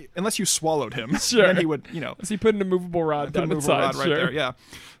unless you swallowed him. Sure. Then he would, Is he putting a movable rod put a down movable inside? rod right Sure. there. Yeah.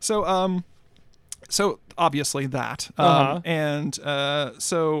 So obviously that, and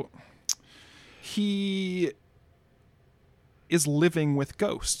so he is living with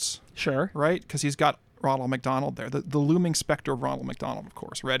ghosts, Sure. right? Because he's got Ronald McDonald there, the looming specter of Ronald McDonald, of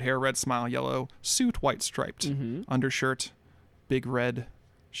course. Red hair, red smile, yellow suit, white striped undershirt, big red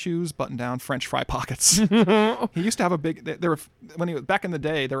shoes, button down, French fry pockets. He used to have a big. There were when he was back in the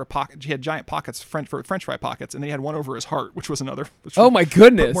day. There were he had giant pockets, French fry pockets, and then he had one over his heart, which was another. Oh my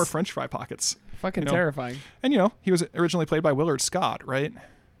goodness. Put more French fry pockets. Fucking terrifying. And he was originally played by Willard Scott, right?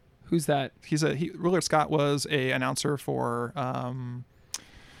 Who's that? Willard Scott was a announcer for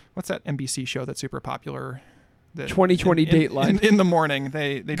what's that NBC show that's super popular? 2020 Dateline. In the morning,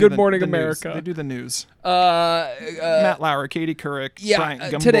 they do Good the Morning news. America. They do the news. Matt Matt Lauer, Katie Couric, yeah, Brian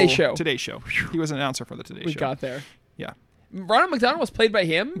Gumbel. Today Show. Today Show. He was an announcer for the Today We Show. got there. Yeah. Ronald McDonald was played by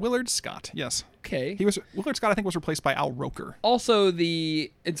him? Willard Scott, yes. Okay. Willard Scott, I think, was replaced by Al Roker. Also the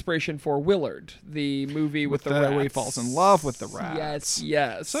inspiration for Willard, the movie with the rats. Where he falls in love with the rats.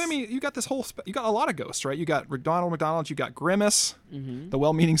 Yes. So, I mean, you got this you got a lot of ghosts, right? You got Ronald McDonald, you got Grimace, the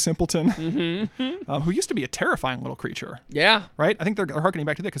well-meaning simpleton, who used to be a terrifying little creature, Yeah. right? I think they're harkening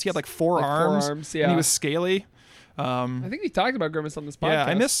back to that because he had like four arms. Yeah. And he was scaly. I think we talked about Grimace on this podcast.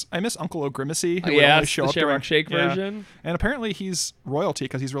 Yeah, I miss Uncle O'Grimacy, who Oh, would yeah, only show the up Shamrock during Shake version. And apparently he's royalty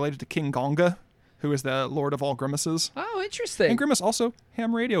because he's related to King Gonga, who is the Lord of all Grimaces. Oh, interesting. And Grimace also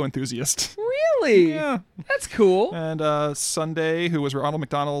ham radio enthusiast. Really? Yeah. That's cool. And Sunday, who was Ronald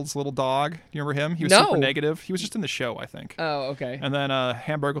McDonald's little dog. Do you remember him? He was No. super negative. He was just in the show, I think. Oh, okay. And then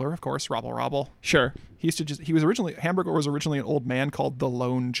Hamburglar, of course, Robble Robble. Sure. Hamburglar was originally an old man called the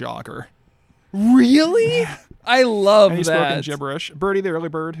Lone Jogger. Really? I love And he that. spoke in gibberish. Birdie the early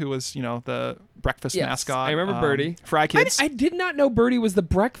bird, who was, the breakfast Yes, mascot. I remember Birdie. Fry Kids. I did not know Birdie was the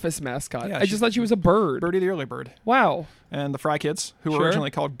breakfast mascot. Yeah, I just thought she was a bird. Birdie the early bird. Wow. And the Fry Kids, who were Sure.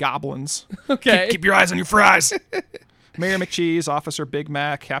 originally called Goblins. Okay. Keep your eyes on your fries. Mayor McCheese, Officer Big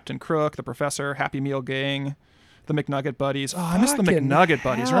Mac, Captain Crook, the Professor, Happy Meal Gang, the McNugget Buddies. Oh, I miss the Fucking McNugget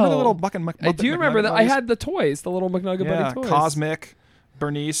Buddies. Remember the little bucking Muppet I do remember McNugget that. I Buddies? had the toys, the little McNugget Yeah, Buddy toys. Cosmic,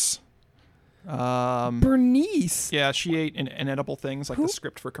 Bernice. Bernice. Yeah, she ate inedible things like the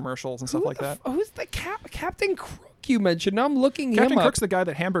script for commercials and stuff like that. Who's the Captain Crook you mentioned? Now I'm looking Captain him up. Crook's the guy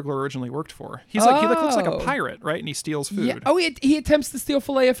that Hamburglar originally worked for. He looks like a Oh. pirate, right? And he steals food. Yeah. Oh, he attempts to steal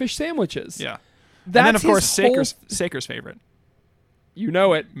Filet-O-Fish sandwiches. Yeah. That's and then of course his whole- Saker's favorite, You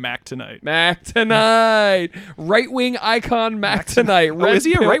know it. Mac Tonight. Mac Tonight. Right-wing icon Mac Tonight. Oh, is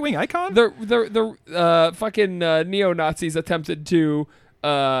he a right-wing icon? The fucking neo-Nazis attempted to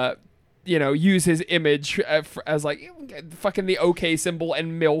use his image as like fucking the OK symbol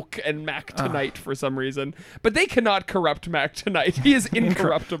and milk and Mac Tonight for some reason. But they cannot corrupt Mac Tonight. He is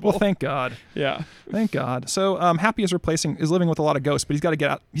incorruptible. Well, thank God. Yeah. Thank God. So Happy is living with a lot of ghosts, but he's got to get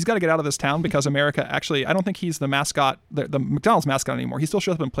out. He's got to get out of this town because America. Actually, I don't think he's the mascot, the McDonald's mascot anymore. He still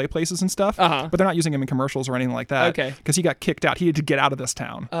shows up in play places and stuff, but they're not using him in commercials or anything like that. Okay. Because he got kicked out. He had to get out of this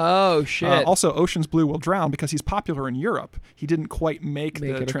town. Oh shit. Also, Ocean's Blue will drown because he's popular in Europe. He didn't quite make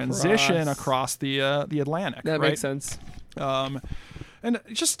the it transition across the Atlantic. that right? makes sense. And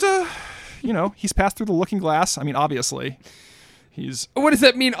just he's passed through the Looking Glass. I mean, obviously, he's What does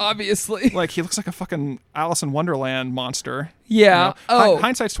that mean? Obviously. like he looks like a fucking Alice in Wonderland monster. Yeah. Oh.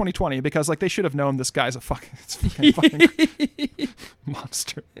 Hindsight's 2020 because like they should have known this guy's a fucking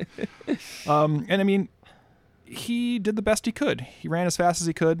monster. And I mean, he did the best he could. He ran as fast as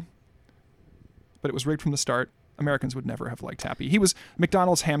he could, but it was rigged from the start. Americans would never have liked Happy.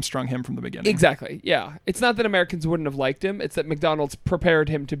 McDonald's hamstrung him from the beginning. Exactly. Yeah. It's not that Americans wouldn't have liked him. It's that McDonald's prepared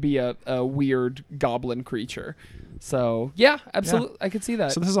him to be a weird goblin creature. So yeah, absolutely. I could see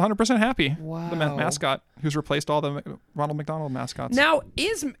that. So this is 100% Happy. Wow. The mascot who's replaced all the Ronald McDonald mascots. Now,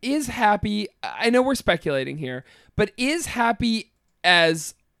 is Happy, I know we're speculating here, but is Happy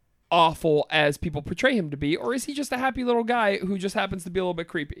as awful as people portray him to be, or is he just a happy little guy who just happens to be a little bit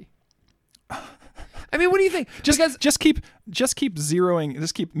creepy? I mean, what do you think? Just keep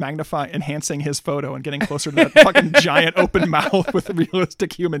magnifying, enhancing his photo and getting closer to that fucking giant open mouth with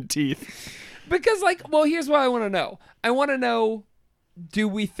realistic human teeth. Because, here's what I want to know. I want to know, do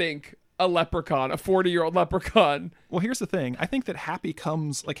we think a leprechaun, a 40-year-old leprechaun? Well, here's the thing. I think that Happy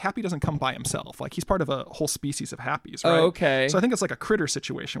doesn't come by himself. Like, he's part of a whole species of Happies, right? Oh, okay. So I think it's like a critter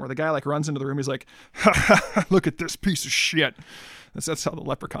situation where the guy, like, runs into the room. He's like, look at this piece of shit. That's how the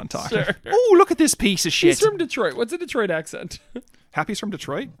leprechaun talks. Sure. Oh, look at this piece of shit. He's from Detroit. What's a Detroit accent? Happy's from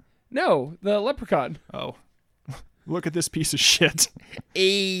Detroit? No, the leprechaun. Oh. Look at this piece of shit.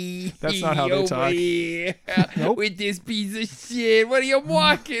 That's not how they talk. Nope. With this piece of shit. What are you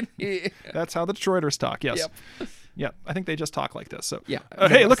walking here? That's how the Detroiters talk, yes. Yep. Yeah, I think they just talk like this. So, Yeah.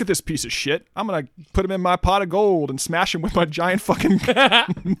 Hey, look at this piece of shit. I'm going to put him in my pot of gold and smash him with my giant fucking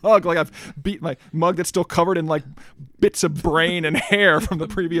mug. Like I've beat my mug that's still covered in like bits of brain and hair from the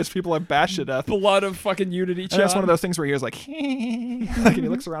previous people I've bashed to death. Blood of fucking Unity Chan. And that's one of those things where he hears like, and he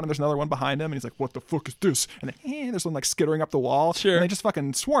looks around and there's another one behind him and he's like, what the fuck is this? And then there's one like skittering up the wall. Sure. And they just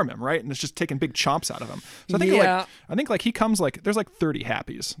fucking swarm him, right? And it's just taking big chomps out of him. So I think he comes like, there's like 30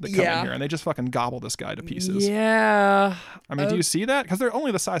 Happies that come in here and they just fucking gobble this guy to pieces. Yeah. I mean, do you see that? Because they're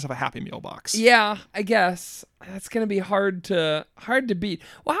only the size of a Happy Meal box. Yeah, I guess. That's going to be hard to beat.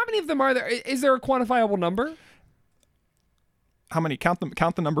 Well, how many of them are there? Is there a quantifiable number? How many? Count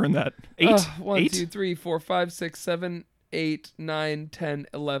the number in that. 8? 1, 8? 2, 3, 4, 5, 6, 7, 8, 9, 10,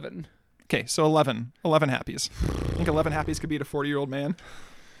 11. Okay, so 11. 11 Happies. I think 11 Happies could beat a 40-year-old man.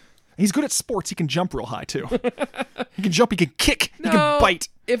 He's good at sports. He can jump real high, too. He can jump. He can kick. He can bite.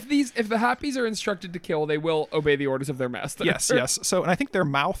 If the Happies are instructed to kill, they will obey the orders of their master. Yes. So, and I think their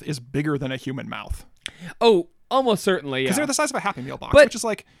mouth is bigger than a human mouth. Oh, almost certainly, yeah. Because they're the size of a Happy Meal box, But- which is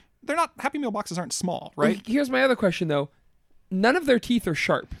like, they're not, Happy Meal boxes aren't small, right? Here's my other question, though. None of their teeth are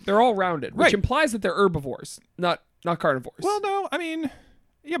sharp. They're all rounded, which Right. implies that they're herbivores, not carnivores. Well, no, I mean,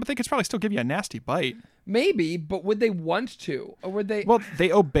 yeah, but they could probably still give you a nasty bite. Maybe, but would they want to? Or would they... Well,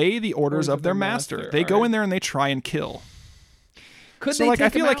 they obey the orders of their master. They go alright. in there and they try and kill. Could So they like I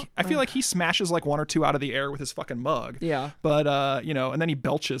take feel them like out? I feel like he smashes like one or two out of the air with his fucking mug. Yeah. But and then he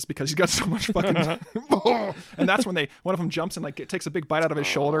belches because he's got so much fucking and that's when one of them jumps and like takes a big bite out of his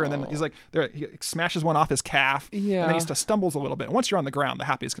shoulder and then he's like he smashes one off his calf. Yeah. And then he stumbles a little bit. Once you're on the ground, the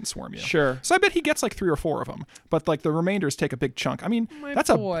Happies can swarm you. Sure. So I bet he gets like 3 or 4 of them. But like the remainders take a big chunk. I mean, My that's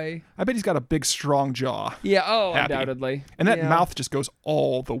boy. I bet he's got a big strong jaw. Yeah, Happy. undoubtedly. And that Yeah. mouth just goes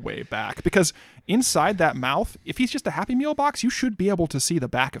all the way back because inside that mouth, if he's just a Happy Meal box, you should be able to see the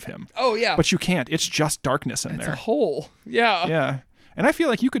back of him. Oh, yeah. But you can't. It's just darkness in it's there. a hole. Yeah. Yeah. And I feel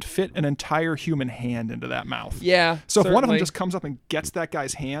like you could fit an entire human hand into that mouth. Yeah. So if one of them certainly. just comes up and gets that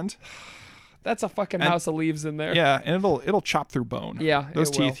guy's hand, That's a fucking house of leaves in there. yeah, and it'll chop through bone. Yeah, those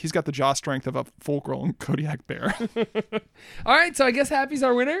it teeth. will. He's got the jaw strength of a full-grown Kodiak bear. All right, so I guess Happy's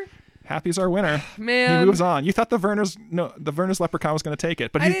our winner. Happy's our winner. Man. He moves on. You thought the Verner's leprechaun was going to take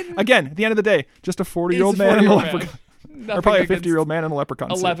it, but I he, didn't- again, at the end of the day, just a 40-year-old He's a man in a 40-year-old man. leprechaun. Nothing Or probably a against 50-year-old man in a leprechaun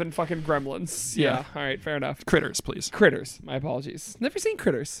suit. 11 fucking gremlins. Yeah. Yeah. All right, fair enough. Critters, please. Critters. My apologies. Never seen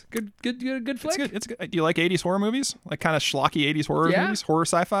Critters. Good It's flick. good. It's good. Do you like 80s horror movies? Like kind of schlocky 80s horror Yeah. movies? Horror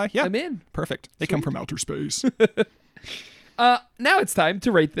sci-fi? Yeah. I'm in. Perfect. They come from outer space. Now it's time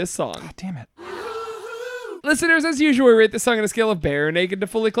to rate this song. Damn it. Listeners, as usual, we rate this song on a scale of bare naked to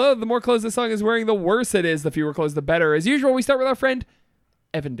fully clothed. The more clothes the song is wearing, the worse it is. The fewer clothes, the better. As usual, we start with our friend,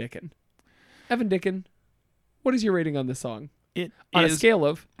 Evan Dickin. Evan Dickin, what is your rating on this song? It On a is scale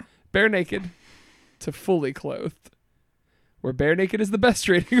of bare naked to fully clothed, where bare naked is the best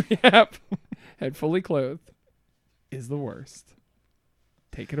rating we have, and fully clothed is the worst.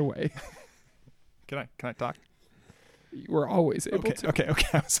 Take it away. Can I talk? We're always able Okay. to. Okay.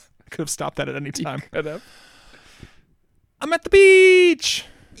 I could have stopped that at any time. Could have. I'm at the beach.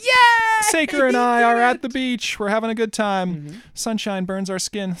 Yeah! Saker and I are at the beach. We're having a good time. Sunshine burns our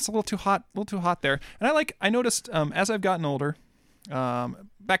skin. It's a little too hot there. And I noticed as I've gotten older,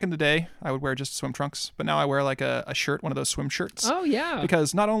 back in the day, I would wear just swim trunks, but now I wear like a shirt, one of those swim shirts. Oh, yeah.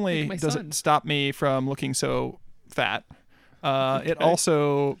 Because not only my does son. it stop me from looking so fat, it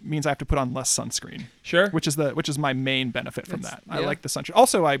also means I have to put on less sunscreen. Sure. Which is my main benefit from That's- that. I yeah. like the sunshine.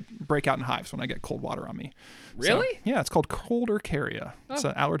 Also, I break out in hives when I get cold water on me. So, Really? yeah, it's called cold urticaria. It's Oh.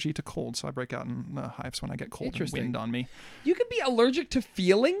 an allergy to cold, so I break out in hives when I get cold and Interesting. wind on me. You can be allergic to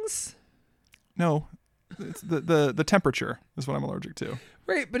feelings? No, it's the temperature is what I'm allergic to.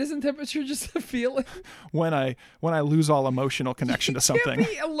 Right, but isn't temperature just a feeling? When I lose all emotional connection to You something. can't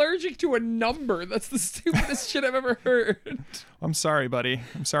be allergic to a number. That's the stupidest shit I've ever heard. I'm sorry, buddy.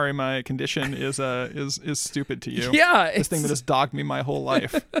 I'm sorry my condition is stupid to you. Yeah. This thing that has dogged me my whole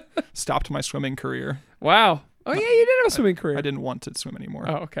life. Stopped my swimming career. Wow. Oh, yeah, you did have a swimming career. I didn't want to swim anymore.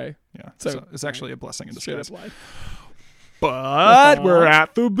 Oh, okay. Yeah. So- So it's actually a blessing in Straight up disguise. lied. But we're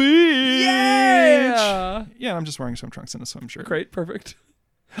at the beach. Yeah. Yeah, I'm just wearing swim trunks and a swim shirt. Great. Perfect.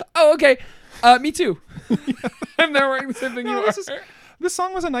 Oh, okay. Me too. I'm now wearing the same thing you No, are. this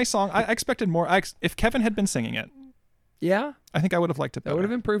song was a nice song. I expected more. If Kevin had been singing it, Yeah. I think I would have liked it That better. would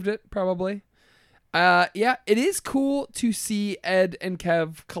have improved it, probably. Yeah, it is cool to see Ed and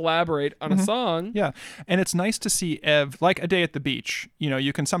Kev collaborate on a song. Yeah, and it's nice to see Ev, like A Day at the Beach. You know,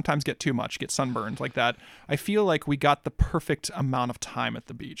 you can sometimes get too much, get sunburned like that. I feel like we got the perfect amount of time at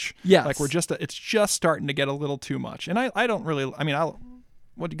the beach. Yes. Like it's just starting to get a little too much. And I don't really,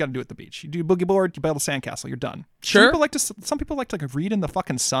 what do you got to do at the beach? You do boogie board, you build a sandcastle, you're done. Sure. Some people like to read in the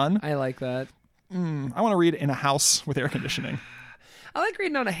fucking sun. I like that. I want to read in a house with air conditioning. I like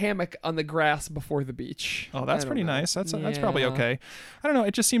reading on a hammock on the grass before the beach. Oh, that's I don't pretty know. nice. That's probably Yeah. okay. I don't know.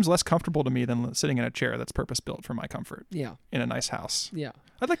 It just seems less comfortable to me than sitting in a chair that's purpose built for my comfort Yeah. in a nice house. Yeah.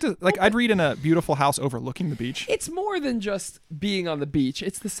 I'd like to I'd read in a beautiful house overlooking the beach. It's more than just being on the beach.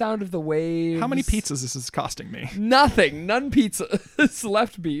 It's the sound of the waves. How many pizzas this is costing me? Nothing. None pizza. It's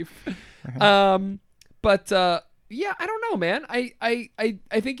left beef. But yeah, I don't know, man.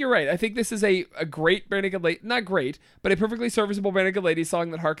 I think you're right. I think this is a great Bare Naked Lady, not great, but a perfectly serviceable Bare Naked Ladies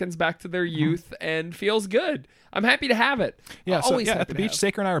song that harkens back to their youth and feels good. I'm happy to have it. Yeah, Always at happy the to beach, have.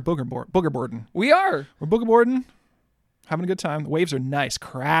 Saker and I are booger boarding. We are. We're booger boarding, having a good time. The waves are nice,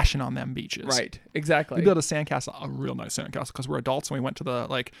 crashing on them beaches. Right. Exactly. We built a sandcastle, a real nice sandcastle, because we're adults and we went to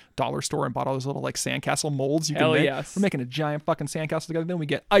the dollar store and bought all those little sandcastle molds you can Hell make. yes. We're making a giant fucking sandcastle together. Then we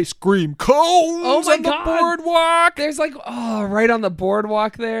get ice cream cones my on the God. boardwalk. There's right on the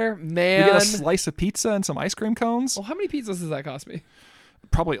boardwalk there, man. We get a slice of pizza and some ice cream cones. Well, how many pizzas does that cost me?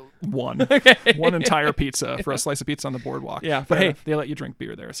 Probably one. One entire pizza for a slice of pizza on the boardwalk. Yeah, but fair hey, enough. they let you drink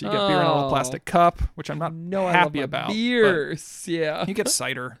beer there, so you get beer in a little Oh. plastic cup, which I'm not No, I love happy my about. but beers. Yeah. You get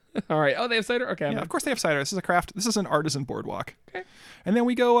cider. All right. Oh, they have cider. Okay. I'm Yeah, in. of course they have cider. This is a craft. This is an artisan boardwalk. Okay. And then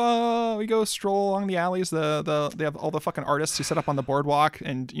we go stroll along the alleys. They have all the fucking artists who set up on the boardwalk,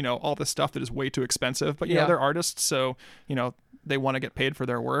 and all this stuff that is way too expensive. But Yeah. they're artists, so they want to get paid for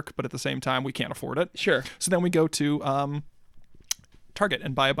their work, but at the same time we can't afford it. Sure. So then we go to Target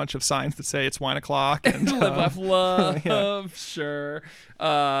and buy a bunch of signs that say it's wine o'clock and Live, laugh, love. yeah. Sure.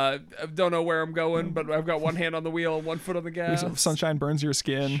 I don't know where I'm going, but I've got one hand on the wheel and one foot on the gas. sunshine burns your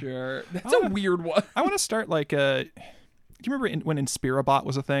skin. Sure. That's a weird one. I want to start you remember when Inspirabot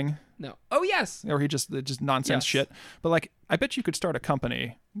was a thing? No. Oh, yes. Or he just nonsense Yes. shit. But like, I bet you could start a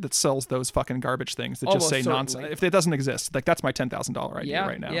company that sells those fucking garbage things that Almost just say certainly. nonsense. If it doesn't exist, like that's my $10,000 idea Yeah,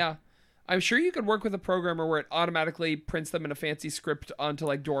 right now. yeah. I'm sure you could work with a programmer where it automatically prints them in a fancy script onto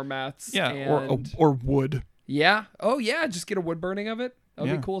like doormats. Yeah, and... or wood. Yeah. Oh, yeah. Just get a wood burning of it. That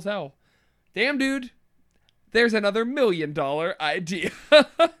would Yeah. be cool as hell. Damn, dude. There's another $1 million idea.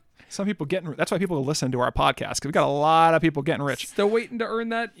 Some people that's why people listen to our podcast, because we've got a lot of people getting rich. Still waiting to earn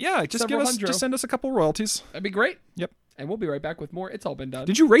that. Yeah, just send us a couple royalties. That'd be great. Yep. And we'll be right back with more. It's all been done.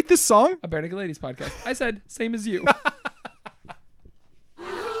 Did you rate this song? A Bare Naked Ladies podcast. I said same as you.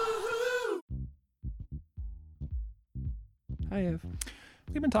 I have.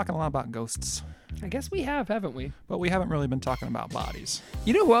 We've been talking a lot about ghosts, I guess we have, haven't we? but we haven't really been talking about bodies.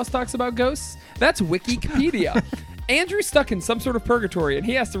 You know who else talks about ghosts? That's Wikipedia. Andrew's stuck in some sort of purgatory, and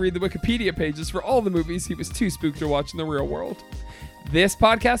he has to read the Wikipedia pages for all the movies he was too spooked to watch in the real world. This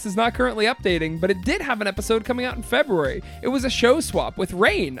podcast is not currently updating, but it did have an episode coming out in February. It was a show swap with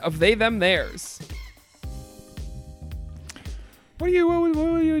Rain of They Them Theirs. What do you want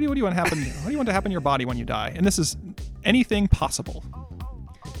to happen? What do you want to happen in your body when you die? And this is anything possible.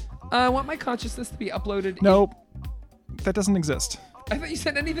 I want my consciousness to be uploaded. Nope, that doesn't exist. I thought you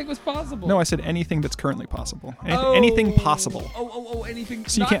said anything was possible. No, I said anything that's currently possible. Anything possible. Anything.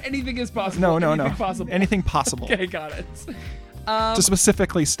 So you Not can't- anything is possible. No. Anything possible. Anything possible. Okay, got it. To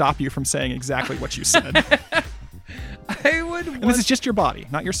specifically stop you from saying exactly what you said. I would. And this is just your body,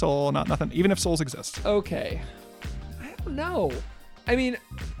 not your soul, not nothing. Even if souls exist. Okay. I don't know. I mean,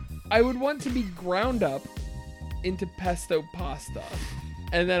 I would want to be ground up into pesto pasta,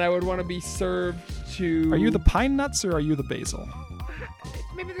 and then I would want to be served to. Are you the pine nuts or are you the basil?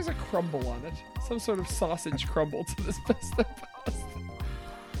 Maybe there's a crumble on it. Some sort of sausage crumble to this pesto pasta.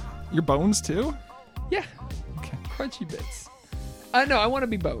 Your bones too? Yeah. Okay. Crunchy bits. No, I want to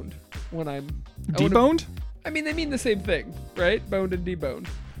be boned when I'm. Deboned? I mean, they mean the same thing, right? Boned and deboned.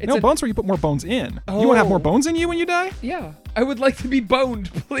 It's No, a- bones where you put more bones in. You want to have more Oh. bones in you when you die? Yeah, I would like to be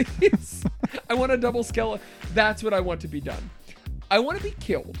boned, please. I want a double skeleton. That's what I want to be done. I want to be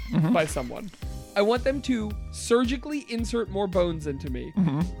killed Mm-hmm. by someone. I want them to surgically insert more bones into me,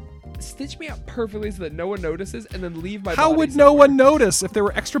 stitch me up perfectly so that no one notices, and then leave my How body would somewhere. no one notice if there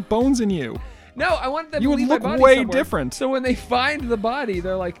were extra bones in you? No, I want them You to would leave look my body way somewhere. different. So when they find the body,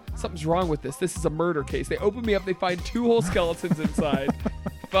 they're like, something's wrong with this. This is a murder case. They open me up. They find 2 whole skeletons inside.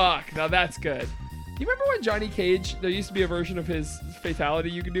 Fuck. Now that's good. You remember when Johnny Cage, there used to be a version of his fatality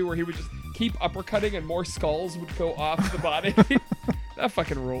you could do where he would just keep uppercutting and more skulls would go off the body? That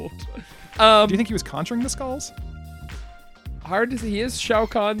fucking ruled. Do you think he was conjuring the skulls? Hard to see. He is Shao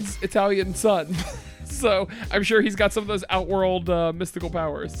Kahn's Italian son. So I'm sure he's got some of those outworld mystical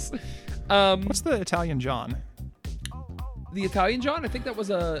powers. What's the Italian John? The Italian John? I think that was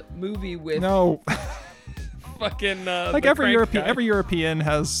a movie with No. fucking Like the every crank guy. every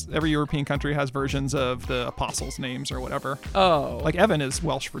European country has versions of the apostles' names or whatever. Oh. Like Evan is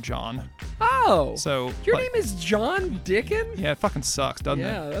Welsh for John. Oh. So Your like, name is John Dickon? yeah, it fucking sucks, doesn't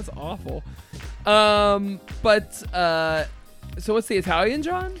Yeah, it? that's awful. So what's the Italian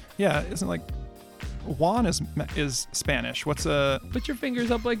John? Yeah, isn't like Juan is Spanish. What's a Put your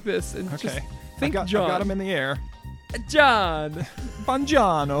fingers up like this and just okay? think I've John. got him in the air. John.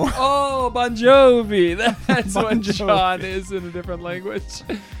 Bongiorno. Oh, Bon Jovi. That's Bon what Jovi. John is in a different language.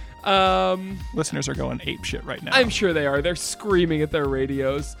 Listeners are going ape shit right now. I'm sure they are. They're screaming at their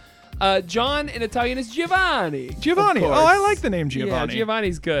radios. John in Italian is Giovanni. of Giovanni. Oh, course. I like the name Giovanni. Yeah,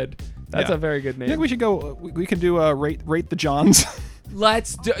 Giovanni's good. That's Yeah. a very good I name. think we should go. We can do rate the Johns.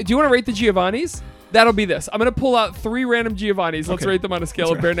 Let's do you want to rate the Giovannis? That'll be this. I'm going to pull out 3 random Giovannis. Let's Okay. rate them on a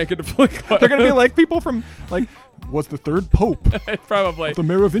scale of bare naked to fully clothed. They're gonna be like people from like was the third pope Probably. of the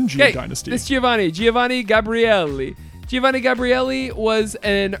Merovingian Okay, dynasty. this Giovanni Gabrielli. Giovanni Gabrielli was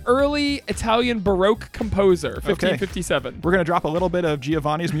an early Italian Baroque composer, 1557. We're gonna drop a little bit of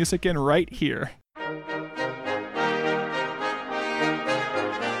Giovanni's music in right here.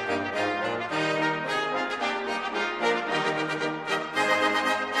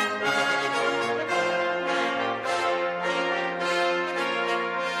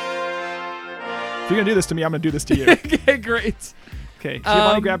 If you're gonna do this to me, I'm gonna do this to you. Okay, great. Okay,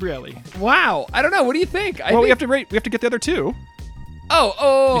 Giovanni Um, Gabrielli. Wow. I don't know. What do you think? Well, we have to rate. We have to get the other 2.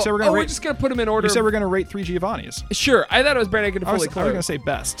 Oh. You said we're gonna we're rate- just going to put them in order. You said we're gonna rate 3 Giovannis. Sure. I thought it was bare naked to I was fully clothed. gonna say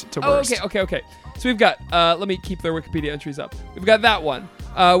best to Oh, worst. okay. So we've got, let me keep their Wikipedia entries up. We've got that one.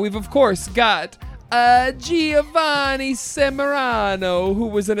 We've, of course, got Giovanni Semerano, who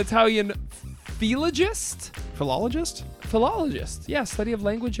was an Italian philologist? Philologist? Philologist, yeah, study of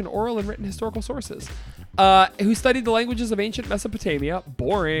language and oral and written historical sources. who studied the languages of ancient Mesopotamia.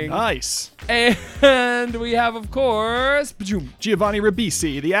 Boring. Nice. And we have, of course, Giovanni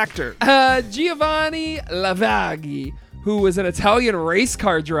Ribisi, the actor. Giovanni Lavaghi, who was an Italian race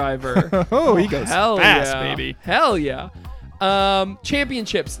car driver. Oh, he goes Hell fast, yeah. baby. Hell yeah.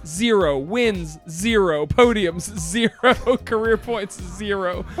 Championships, 0. Wins, 0. Podiums, 0. Career points,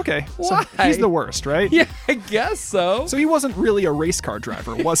 0. Okay, Why? so he's the worst, right? Yeah, I guess so. So he wasn't really a race car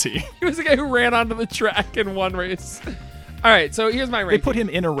driver, was he? He was the guy who ran onto the track in one race. All right, so here's my They ranking. put him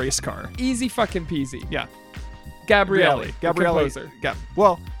in a race car. Easy fucking peasy. Yeah. Gabrielli. the Gabrielli. composer.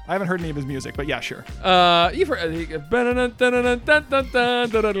 Well, I haven't heard any of his music, but yeah, sure. You've heard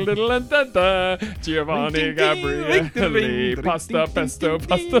Giovanni Gabrielli, pasta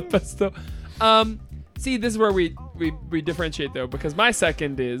pesto. See, this is where we differentiate though, because my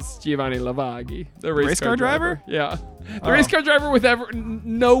second is Giovanni Lavaghi, the race car driver. Yeah, the race car driver with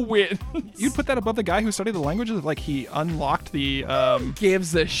no wins. You'd put that above the guy who studied the languages. Like he unlocked the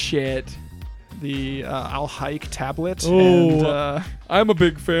Gives a shit. Al-Haik tablet. Oh. And I'm a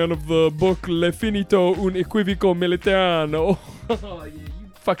big fan of the book Le Finito un Equivoco Militano. You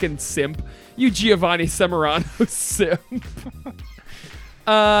fucking simp. You Giovanni Semerano simp.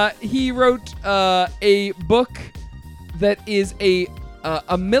 He wrote a book that is a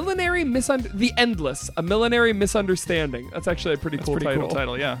millenary The Endless, a millenary misunderstanding. That's actually a pretty cool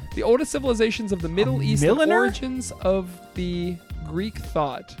title. Yeah. The oldest civilizations of the Middle East, and millenary? origins of the Greek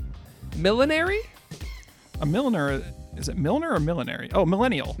thought. Millenary? A millenary. Is it Milner or millenary? Oh,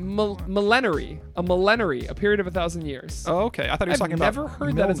 millennial. Millenary. A millenary. A period of 1,000 years. Oh, okay. I thought he was I've talking never about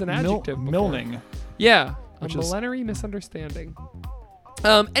heard that as an adjective before. Milning. Yeah. Which a is- millenary misunderstanding.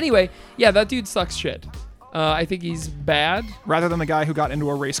 Anyway, yeah, that dude sucks shit. I think he's bad. Rather than the guy who got into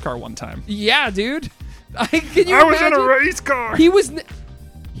a race car one time. Yeah, dude. Can you imagine? race car. He was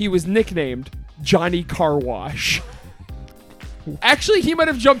nicknamed Johnny Car Wash. Actually, he might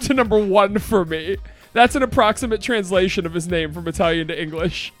have jumped to number 1 for me. That's an approximate translation of his name from Italian to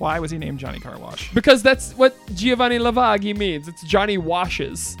English. Why was he named Johnny Car Wash? Because that's what Giovanni Lavaghi means. It's Johnny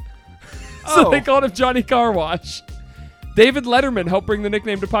Washes. So Oh. they called him Johnny Car Wash. David Letterman helped bring the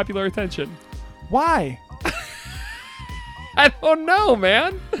nickname to popular attention. Why? I don't know,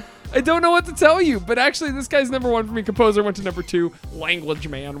 man. I don't know what to tell you. But actually, this guy's number 1 for me. Composer went to number 2. Language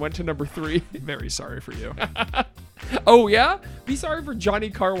man went to number 3. Very sorry for you. Oh, yeah? Be sorry for Johnny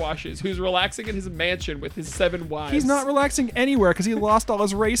Car Washes, who's relaxing in his mansion with his 7 wives. He's not relaxing anywhere because he lost all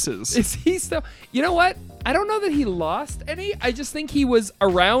his races. Is he still... You know what? I don't know that he lost any. I just think he was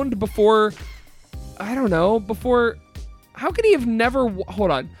around before... I don't know. Before... How could he have never...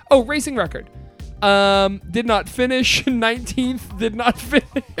 Hold on. Oh, racing record. Did not finish. 19th. Did not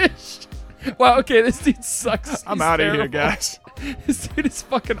finish. Wow, okay, this dude sucks. I'm He's out of here, terrible. guys. This dude is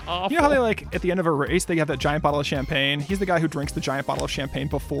fucking awful. You know how they at the end of a race, they have that giant bottle of champagne? He's the guy who drinks the giant bottle of champagne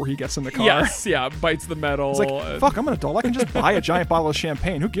before he gets in the car. Yes, yeah, bites the metal. It's like, and- fuck, I'm an adult. I can just buy a giant bottle of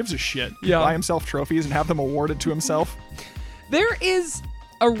champagne. Who gives a shit? Yeah. Buy himself trophies and have them awarded to himself. There is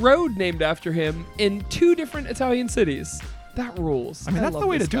a road named after him in 2 different Italian cities. That rules. I mean, that's love the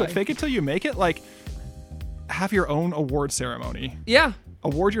way to this do it. guy. Fake it till you make it. Like, have your own award ceremony. Yeah.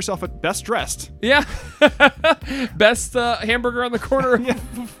 Award yourself at best dressed. Yeah. Best hamburger on the corner of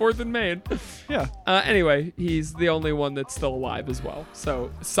 4th and Main. Yeah. Anyway, he's the only one that's still alive as well. So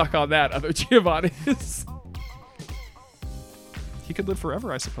suck on that, other Giovannis. He could live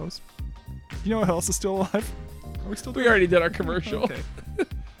forever, I suppose. You know who else is still alive? Are we still doing We already did our commercial. Okay.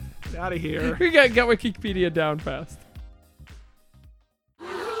 Out of here. We got Wikipedia down fast.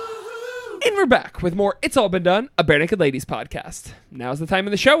 And we're back with more It's All Been Done, a Bare Naked Ladies podcast. Now's the time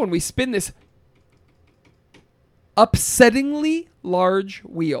of the show when we spin this upsettingly large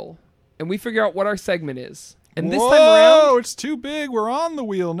wheel and we figure out what our segment is. And this time around, it's too big. We're on the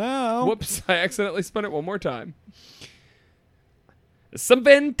wheel now. whoops, I accidentally spun it one more time. Some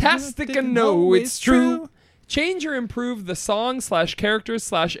fantastic and know it's true. Change or improve the song /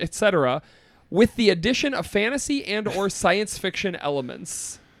 characters / etc. with the addition of fantasy and or science fiction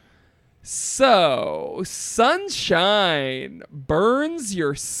elements. So, sunshine burns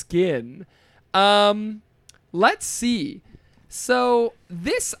your skin. Let's see. So,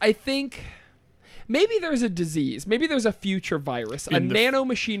 this, I think, maybe there's a disease. Maybe there's a future virus, a In the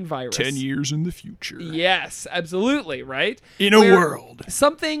nanomachine virus. 10 years in the future. Yes, absolutely, right? In a Where world.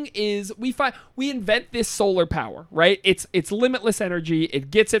 something is we invent this solar power, right? It's limitless energy. It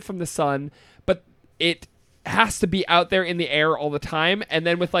gets it from the sun, but it has to be out there in the air all the time, and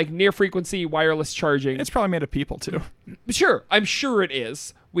then with like near frequency wireless charging. It's probably made of people, too. Sure, I'm sure it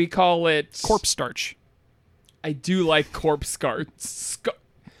is. We call it Corpse starch. I do like corpse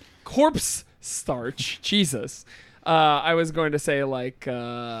starch. Jesus. I was going to say like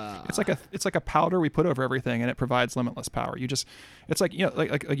It's like a powder we put over everything, and it provides limitless power. It's like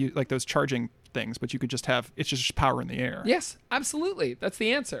like those charging things, but you could just have it's just power in the air. yes, absolutely. That's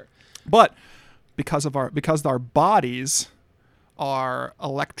the answer. But because our bodies are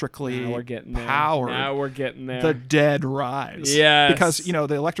electrically Now we're getting there. powered, Now we're getting there. the dead rise. Yes. Because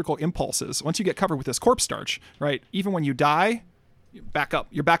the electrical impulses. Once you get covered with this corpse starch, right? Even when you die, you're back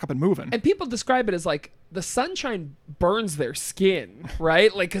up and moving. And people describe it as like the sunshine burns their skin,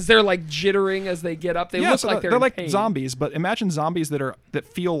 right? Like because they're like jittering as they get up. They look so like they're they're in like pain. zombies, but imagine zombies that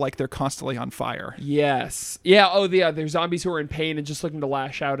feel like they're constantly on fire. Yes. Yeah. Oh, yeah. There's zombies who are in pain and just looking to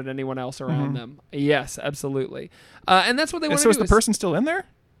lash out at anyone else around Mm-hmm. them. Yes, absolutely. And that's what they And want to so do. is the person still in there?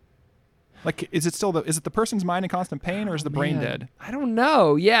 Like, is it the person's mind in constant pain, or is the brain Man, dead? I don't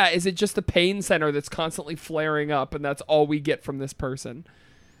know. Yeah. Is it just the pain center that's constantly flaring up, and that's all we get from this person?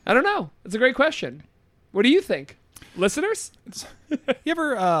 I don't know. It's a great question. What do you think, listeners? You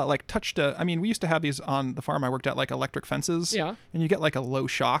ever touched we used to have these on the farm I worked at, like electric fences. Yeah. And you get like a low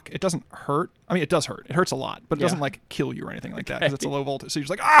shock. It doesn't hurt. I mean, it does hurt. It hurts a lot, but it Yeah. doesn't like kill you or anything like that because it's a low voltage. So you're just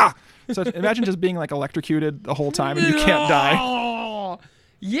like, ah! So imagine just being like electrocuted the whole time and you can't die. Oh,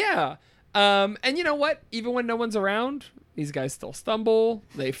 yeah. And you know what? Even when no one's around, these guys still stumble.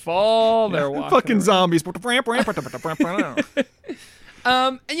 They fall. They're walking Fucking around. zombies.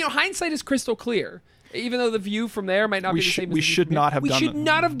 And hindsight is crystal clear. Even though the view from there might not be the same as we the view should from here. not have we done should that.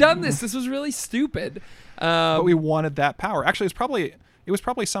 not have done this. This was really stupid. But we wanted that power. Actually, it was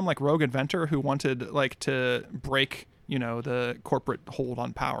probably some like rogue inventor who wanted like to break, the corporate hold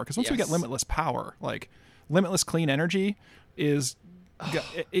on power. Because once we get Yes. limitless power, like limitless clean energy is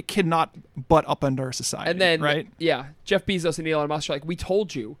it cannot butt up under society. And then, right? yeah, Jeff Bezos and Elon Musk are like, we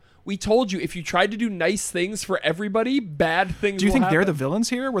told you if you tried to do nice things for everybody, bad things Do you will think happen. they're the villains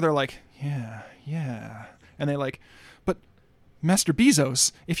here? Where they're like, yeah, and they like, but Master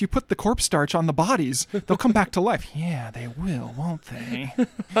Bezos, if you put the corpse starch on the bodies, they'll come back to life. Yeah, they will, won't they?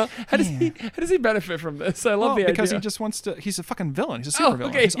 How does he benefit from this? I love the because idea. he just wants to. He's a fucking villain. He's a super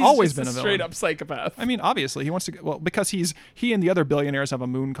villain. okay. He's always just been a villain. straight up psychopath. I mean, obviously, he wants to. Well, because he and the other billionaires have a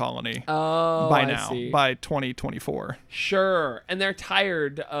moon colony by I now, see. by 2024. Sure. And they're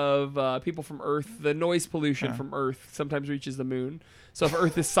tired of people from Earth. The noise pollution from Earth sometimes reaches the moon. So if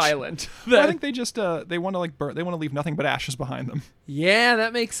Earth is silent, I think they just they want to like burn. They want to leave nothing but ashes behind them. yeah,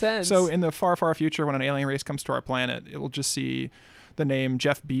 that makes sense. So in the far, far future, when an alien race comes to our planet, it will just see the name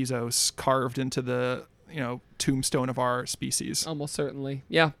Jeff Bezos carved into the tombstone of our species. almost certainly.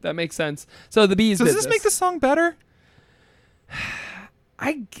 Yeah, that makes sense. So the bees So does did this make the song better?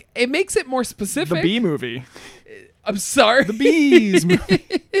 it makes it more specific. The Bee Movie. I'm sorry. The Bees movie.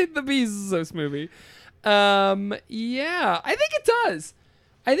 The Bezos movie. Yeah, I think it does.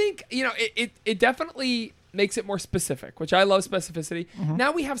 I think, it definitely makes it more specific, which I love specificity. Mm-hmm.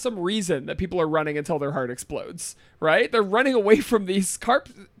 Now we have some reason that people are running until their heart explodes, right? They're running away from these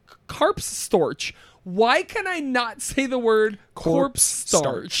corpse starch. Why can I not say the word corpse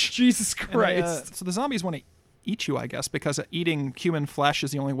starch? Jesus Christ. And, so the zombies want to eat you, I guess, because eating human flesh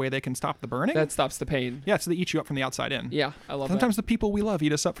is the only way they can stop the burning. That stops the pain. Yeah, so they eat you up from the outside in. Yeah, I love Sometimes the people we love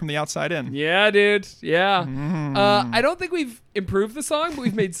eat us up from the outside in. that. Yeah, dude. Yeah. Mm-hmm. I don't think we've improved the song, but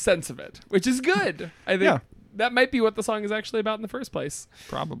we've made sense of it, which is good. I think Yeah. that might be what the song is actually about in the first place.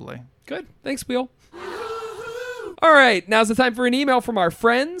 Probably. Good. Thanks, Wheel. All right, now's the time for an email from our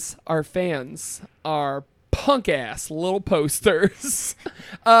friends, our fans, our punk-ass little posters.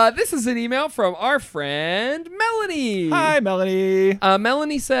 This is an email from our friend Melanie. Hi, Melanie.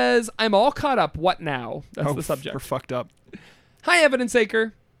 Melanie says, I'm all caught up. What now? That's the subject. We're fucked up. Hi, Evan and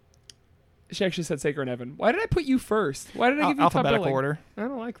Saker. She actually said Saker and Evan. Why did I put you first? Why did I give you top Alphabetical billing? order. I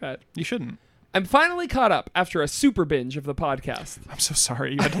don't like that. You shouldn't. I'm finally caught up after a super binge of the podcast. I'm so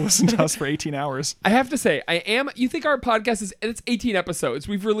sorry. You had to listen to us for 18 hours. I have to say, you think our podcast it's 18 episodes.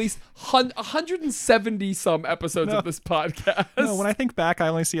 We've released 170 some episodes of this podcast. No, when I think back, I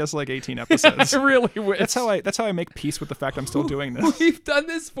only see us like 18 episodes. I really wish. That's how I make peace with the fact I'm still doing this. We've done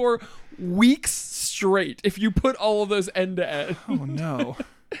this for weeks straight. If you put all of those end to end. Oh no.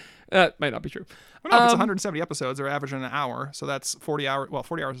 That might not be true. Well, no, if it's 170 episodes, they're averaging an hour, so that's 40 hours. Well,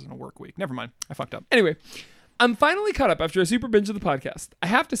 40 hours isn't a work week. Never mind. I fucked up. Anyway, I'm finally caught up after a super binge of the podcast. I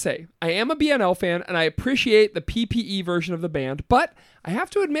have to say, I am a BNL fan, and I appreciate the PPE version of the band, but I have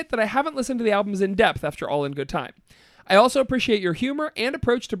to admit that I haven't listened to the albums in depth after All in Good Time. I also appreciate your humor and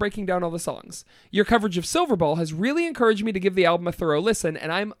approach to breaking down all the songs. Your coverage of Silverball has really encouraged me to give the album a thorough listen,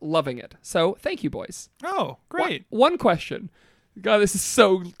 and I'm loving it. So, thank you, boys. Oh, great. One question. God, this is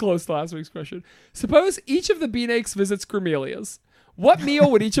so close to last week's question. Suppose each of the Beanakes visits Grumelias. What meal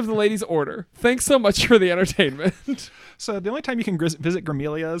would each of the ladies order? Thanks so much for the entertainment. So the only time you can visit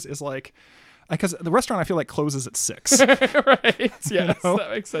Gramelia's is like, because the restaurant I feel like closes at 6. Right. Yes, that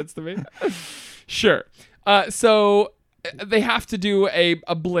makes sense to me. Sure. So they have to do a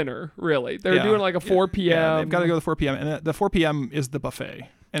blinner, really. They're doing like a 4 p.m. Yeah, they've got to go to the 4 p.m. And the 4 p.m. is the buffet.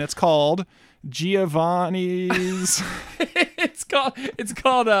 And it's called Giovanni's. It's called It's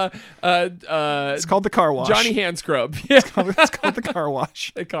called the car wash. Johnny Handscrub. Yeah. It's called the car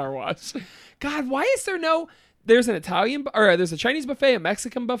wash. The car wash. God, why is there no... There's an Italian, or there's a Chinese buffet, a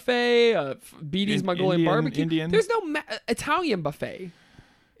Mexican buffet, a BD's Mongolian barbecue. Indian. There's no Italian buffet.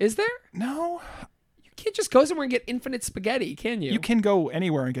 Is there? No. You can't just go somewhere and get infinite spaghetti, can you? You can go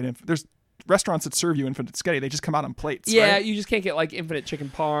anywhere and get there's restaurants that serve you infinite spaghetti. They just come out on plates. Yeah, right? you just can't get like infinite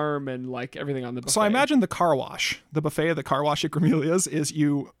chicken parm and like everything on the buffet. So I imagine the car wash, the buffet of the car wash at Gramelia's is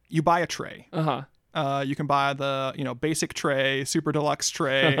you buy a tray. Uh-huh. You can buy the basic tray, super deluxe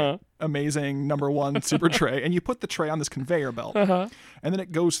tray, amazing #1 super tray, and you put the tray on this conveyor belt, and then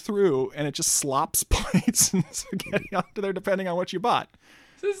it goes through and it just slops plates and spaghetti onto there depending on what you bought.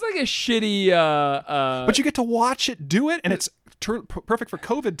 So it's like a shitty. But you get to watch it do it, and it's perfect for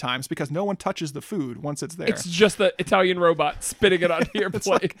COVID times because no one touches the food once it's there. It's just the Italian robot spitting it onto your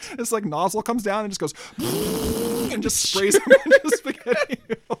plate. It's like nozzle comes down and just goes and just sprays them into spaghetti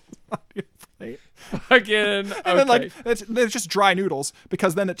noodles onto your plate. Fucking. And Okay. then like there's just dry noodles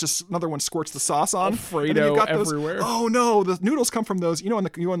because then it just another one squirts the sauce on. Alfredo and then you've got everywhere. Oh no, the noodles come from those. In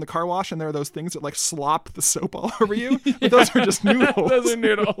the car wash, and there are those things that like slop the soap all over you. But those are just noodles. Those are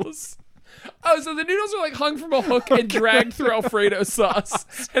noodles. Oh, so the noodles are like hung from a hook and dragged through Alfredo sauce,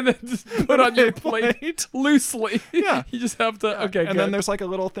 and then just put on your plate loosely. Yeah. You just have to. Okay. And then there's like a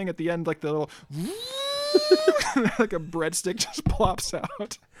little thing at the end, like the little like a breadstick just plops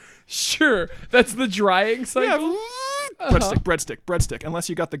out. Sure, that's the drying cycle. Yeah. Breadstick. Unless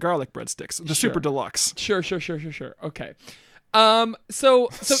you got the garlic breadsticks, the super deluxe. Sure. Okay. So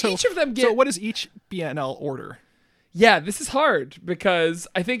each of them get. So what does each BNL order? Yeah, this is hard because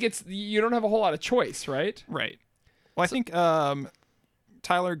I think you don't have a whole lot of choice, right? Right. Well, I think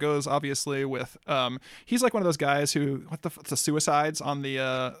Tyler goes obviously with he's like one of those guys who the suicides on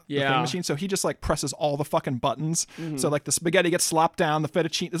the thing machine. So he just like presses all the fucking buttons. So like the spaghetti gets slopped down, the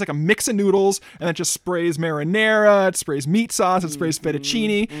fettuccine. There's like a mix of noodles, and it just sprays marinara. It sprays meat sauce. It sprays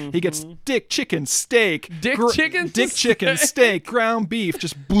fettuccine. He gets dick chicken steak, steak, ground beef,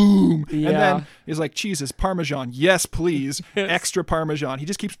 just boom. Yeah. And then he's like cheeses, Parmesan, yes please, extra Parmesan. He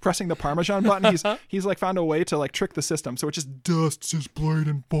just keeps pressing the Parmesan button. He's like found a way to like trick the system, so it just dusts his plate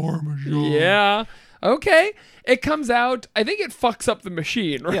in Parmesan. Yeah. Okay. It comes out. I think it fucks up the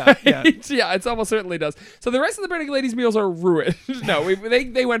machine, right? Yeah. Yeah, it almost certainly does. So the rest of the Bare Naked Ladies meals are ruined. No,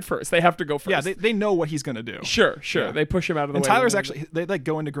 they went first. They have to go first. Yeah, they know what he's gonna do. Sure. Yeah. They push him out of the way. And Tyler's actually, they like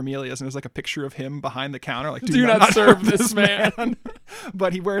go into Gramelia's and there's like a picture of him behind the counter, like do not serve this man.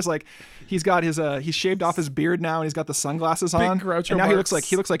 But he wears like he's got his he's shaved off his beard now and he's got the sunglasses on. Groucho and now Marx.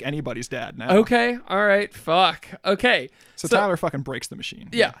 he looks like anybody's dad now. Okay. All right. Fuck. Okay. So Tyler fucking breaks the machine.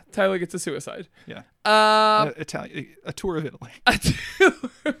 Yeah. Tyler gets a suicide. Yeah. A A tour of Italy.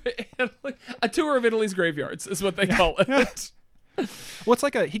 A tour of Italy's graveyards is what they call it. Well, it's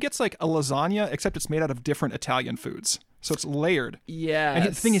like he gets like a lasagna, except it's made out of different Italian foods. So it's layered. Yeah. And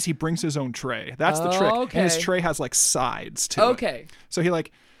the thing is, he brings his own tray. That's the trick. Okay. And his tray has like sides to it. Okay. So he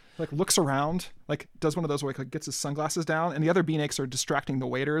like looks around, like does one of those where he like gets his sunglasses down, and the other beatniks are distracting the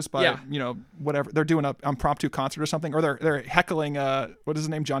waiters by whatever they're doing a impromptu concert or something, or they're heckling what is his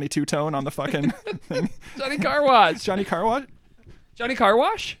name, Johnny Two Tone on the fucking thing. Johnny Car Wash. Johnny Car Wash. Johnny Car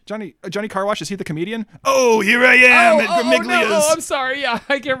Wash? Johnny Car Wash, is he the comedian? Oh, here I am at Gamiglia's. No. Oh, I'm sorry. Yeah,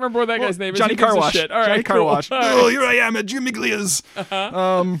 I can't remember what that guy's name is. Johnny Car Wash. Shit. All right, Johnny Car cool. Wash. All right. Oh, here I am at Gamiglia's.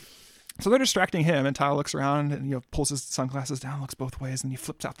 So they're distracting him, and Tyler looks around and pulls his sunglasses down, looks both ways, and he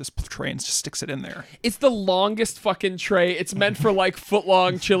flips out this tray and just sticks it in there. It's the longest fucking tray. It's meant for like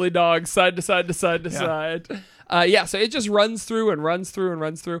foot-long chili dogs, side to side to side to side. So it just runs through and runs through and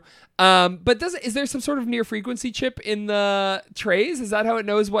runs through. But is there some sort of near frequency chip in the trays? Is that how it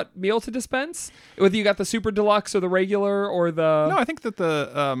knows what meal to dispense? Whether you got the super deluxe or the regular or the... No, I think that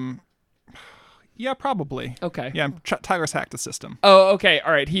the... Yeah, probably. Okay. Yeah, Tyler's hacked the system. Oh, okay.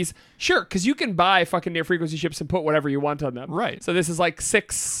 All right. He's sure, because you can buy fucking near frequency chips and put whatever you want on them. Right. So this is like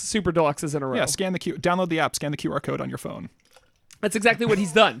 6 super deluxes in a row. Yeah, download the app, scan the QR code on your phone. That's exactly what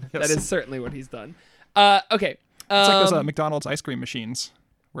he's done. Yes. That is certainly what he's done. Okay. It's like those McDonald's ice cream machines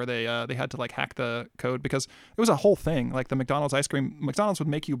where they had to like hack the code because it was a whole thing. Like the McDonald's would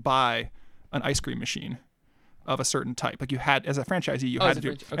make you buy an ice cream machine. of a certain type. Like you had, as a franchisee, you Oh, had as to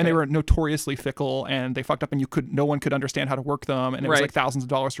a do, franchise- and they okay. were notoriously fickle, and they fucked up, and no one could understand how to work them, and it was Right. like thousands of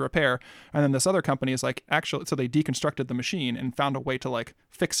dollars to repair. And then this other company is like, actually, so they deconstructed the machine and found a way to like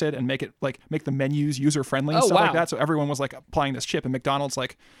fix it and make it like make the menus user friendly and Oh, stuff like wow. that. So everyone was like applying this chip, and McDonald's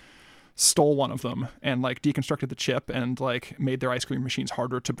like stole one of them and like deconstructed the chip and like made their ice cream machines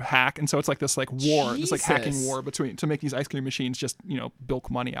harder to hack. And so it's like this like war, this like hacking Jesus. war between to make these ice cream machines just,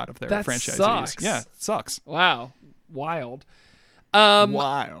 bilk money out of their That franchisees. sucks. Yeah, it sucks. Wow. Wild.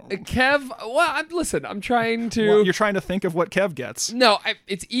 Wow. Kev, listen, I'm trying to. Well, you're trying to think of what Kev gets. No,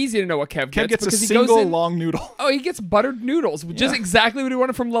 it's easy to know what Kev Kev gets a because he goes single in- long noodle. Oh, he gets buttered noodles, just exactly what he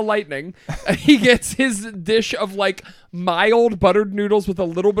wanted from the Lightning. He gets his dish of like mild buttered noodles with a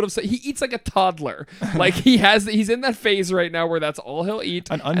little bit of. He eats like a toddler. Like he's in that phase right now where that's all he'll eat.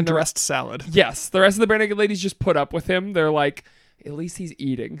 An And the- undressed salad. Yes, the rest of the Bare Naked Ladies just put up with him. They're like, at least he's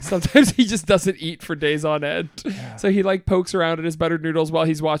eating. Sometimes he just doesn't eat for days on end. So he like pokes around at his buttered noodles while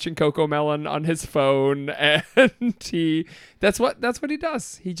he's watching Coco Melon on his phone, and that's what he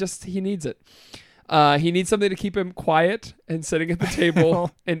does. He needs it. He needs something to keep him quiet and sitting at the table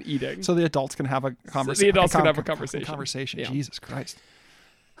and eating. So the adults can have a conversation. the adults can have a conversation. Yeah. Jesus Christ.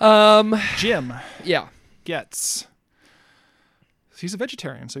 Jim Yeah. gets. He's a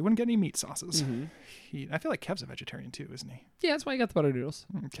vegetarian, so he wouldn't get any meat sauces. Mm-hmm. I feel like Kev's a vegetarian too, isn't he? Yeah, that's why he got the buttered noodles.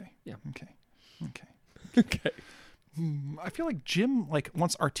 Okay. Yeah. Okay. Okay. I feel like Jim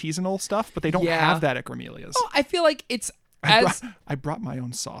wants artisanal stuff, but they don't Yeah. have that at Gramelia's. Oh, I feel like it's I brought my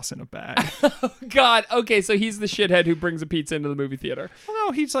own sauce in a bag. God. Okay, so he's the shithead who brings a pizza into the movie theater. Well,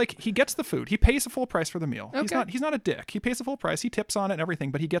 no, he's like he gets the food. He pays the full price for the meal. Okay. He's not a dick. He pays the full price. He tips on it and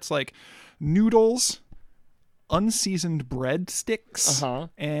everything, but he gets like noodles, unseasoned bread sticks, Uh-huh.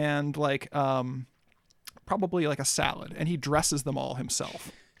 and like probably like a salad, and he dresses them all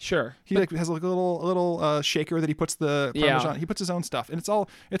himself. Sure. He like has like a little shaker that he puts the Yeah. Parmesan. He puts his own stuff, and it's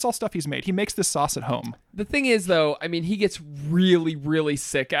all stuff he's made. He makes this sauce at home. The thing is, though, I mean, he gets really, really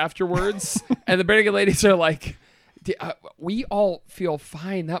sick afterwards, and the Bare Naked Ladies are like, "We all feel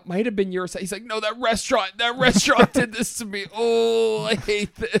fine. That might have been yours." He's like, "No, that restaurant did this to me. Oh, I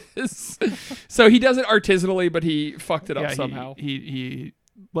hate this." So he does it artisanally, but he fucked it up somehow. He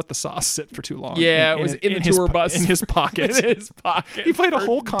let the sauce sit for too long. Yeah, it was in the his tour bus. in his pocket. In his pocket. He played a for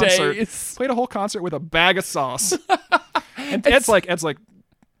whole concert. days. Played a whole concert with a bag of sauce. And Ed's like,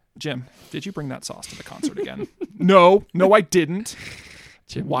 Jim, did you bring that sauce to the concert again? No, I didn't.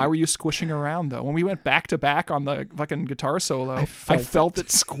 Jim, Why were you squishing around though? When we went back to back on the fucking guitar solo, I felt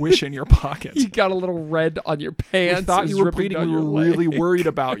it squish in your pocket. You got a little red on your pants. We thought It was you were dripping bleeding. down We your were really leg. worried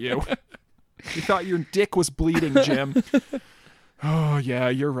about you. We thought your dick was bleeding, Jim. Oh yeah,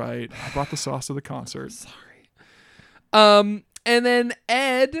 you're right. I brought the sauce to the concert. And then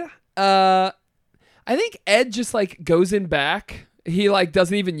Ed, I think Ed just like goes in back. He like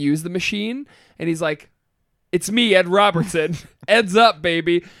doesn't even use the machine, and he's like, "It's me, Ed Robertson. Ed's up,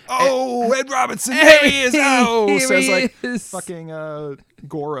 baby." Oh, Ed Robinson, there he is. Oh, Here says he like is. fucking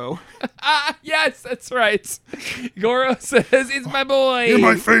Goro. Ah, yes, that's right. Goro says, "It's my boy."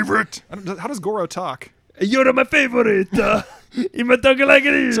 favorite. How does Goro talk? You're my favorite. You might talk like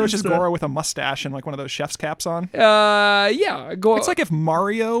this. So it's just Goro with a mustache and like one of those chef's caps on. Yeah. It's like if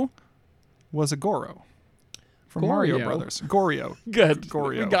Mario was a Goro from Mario Gorio. Brothers. Gorio. Good.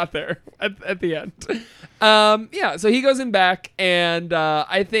 Gorio. We got there at the end. Yeah, so he goes in back, and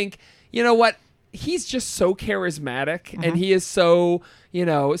I think, you know what? He's just so charismatic, and he is so,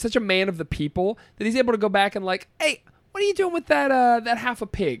 such a man of the people that he's able to go back and like, "Hey, what are you doing with that half a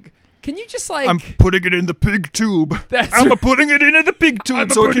pig? Can you just like..." I'm putting it in the pig tube. That's I'm right. putting it into the pig tube I'm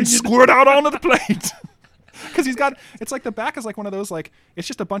so it putting can it- squirt out onto the plate. Because it's like the back is like one of those like, it's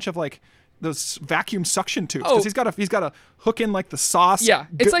just a bunch of like those vacuum suction tubes. Because he's got to hook in like the sauce. Yeah,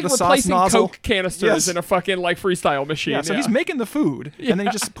 it's like the sauce replacing nozzle. Coke canisters Yes. in a fucking like freestyle machine. Yeah, so he's making the food, and then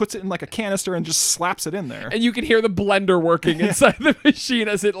he just puts it in like a canister and just slaps it in there. And you can hear the blender working inside the machine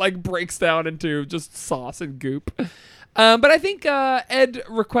as it like breaks down into just sauce and goop. But I think Ed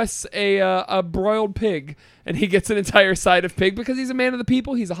requests a broiled pig, and he gets an entire side of pig because he's a man of the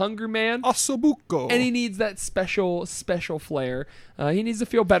people. He's a hungry man, Ossobuco. and he needs that special flair. He needs to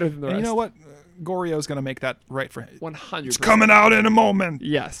feel better than the rest. And you know what? Gorio's going to make that right for him. 100%. Coming out in a moment.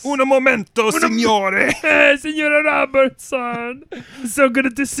 Yes. Un momento, signore. Senora Robertson. So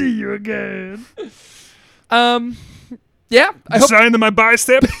good to see you again. Yeah. Sign to my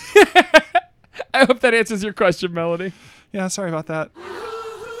bicep. I hope that answers your question, Melody. Yeah, sorry about that.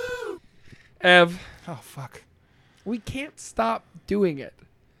 Ev, Oh, fuck. we can't stop doing it.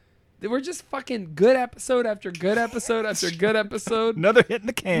 We're just fucking good episode after good episode after good episode. Another hit in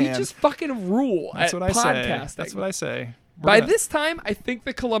the can. We just fucking rule That's at what I podcasting. say. That's what I say. By this time, I think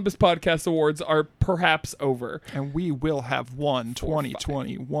the Columbus Podcast Awards are perhaps over. And we will have won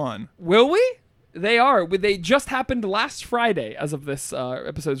 2021. Will we? They are. They just happened last Friday as of this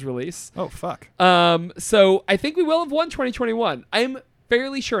episode's release. Oh, fuck. So I think we will have won 2021. I'm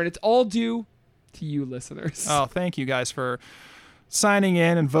fairly sure, and it's all due to you listeners. Oh, thank you guys for signing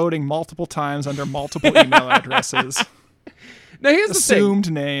in and voting multiple times under multiple email addresses. Now here's the thing.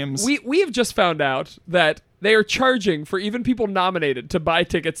 Assumed names. We have just found out that they are charging for even people nominated to buy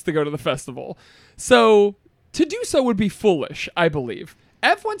tickets to go to the festival. So to do so would be foolish, I believe.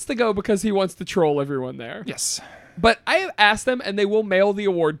 Ev wants to go because he wants to troll everyone there. Yes. But I have asked them, and they will mail the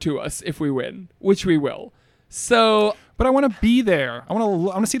award to us if we win, which we will. So, But I want to be there. I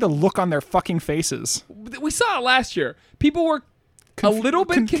want to see the look on their fucking faces. we saw it last year. People were a little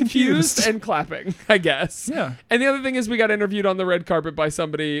bit confused and clapping, I guess. Yeah. And the other thing is we got interviewed on the red carpet by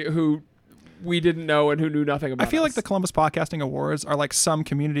somebody who we didn't know and who knew nothing about I feel us. like the Columbus Podcasting Awards are like some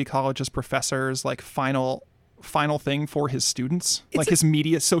community college's professors like final thing for his students, like his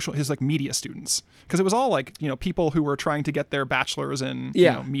media students, because it was all like, you know, people who were trying to get their bachelors in you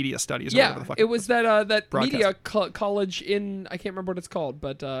know, media studies or whatever the fuck. It was that broadcast. media college in, I can't remember what it's called,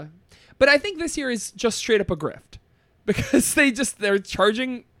 but I think this year is just straight up a grift because they're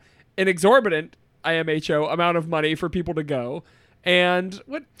charging an exorbitant IMHO amount of money for people to go, and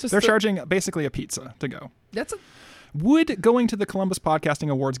they're charging basically a pizza to go. That's Would going to the Columbus Podcasting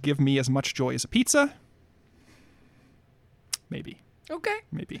Awards give me as much joy as a pizza? Maybe. okay.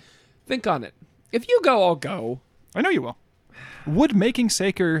 Maybe. Think on it. If you go, I'll go. I know you will. Would making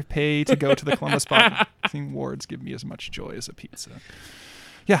Saker pay to go to the Columbus Podcasting Awards give me as much joy as a pizza?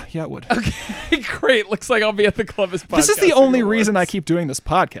 Yeah, it would. Okay, great. Looks like I'll be at the Columbus Podcast. This is the only reason I keep doing this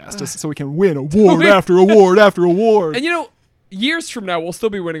podcast, is so we can win award after award after award. And you know, years from now, we'll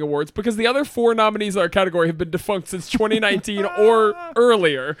still be winning awards because the other 4 nominees in our category have been defunct since 2019 or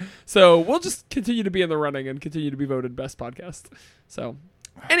earlier. So we'll just continue to be in the running and continue to be voted best podcast. So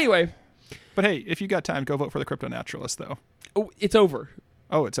anyway. But hey, if you got time, go vote for the Crypto Naturalist, though. Oh, it's over.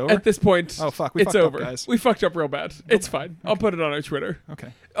 Oh, it's over? At this point. Oh, fuck. We it's fucked up, over. guys. We fucked up real bad. It's fine. I'll put it on our Twitter.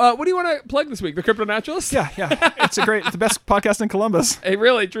 Okay. What do you want to plug this week? The Crypto Naturalist? Yeah. It's the best podcast in Columbus. It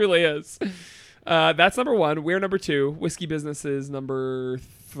really, truly is. That's number 1. We're number 2. Whiskey Business is number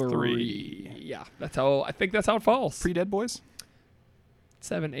 3. Yeah, I think that's how it falls. Pre-Dead Boys?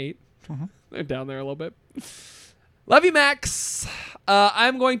 7, 8. Mm-hmm. They're down there a little bit. Love you, Max.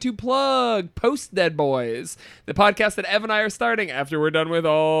 I'm going to plug Post Dead Boys, the podcast that Ev and I are starting after we're done with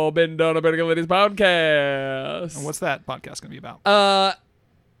All Been Done a Better Ladies podcast. And what's that podcast going to be about?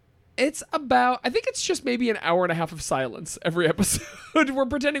 It's about, I think it's just maybe an hour and a half of silence every episode. We're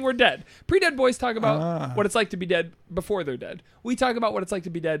pretending we're dead. Pre-Dead Boys talk about what it's like to be dead before they're dead. We talk about what it's like to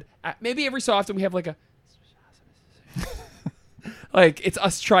be dead. Maybe every so often we have like a... like, it's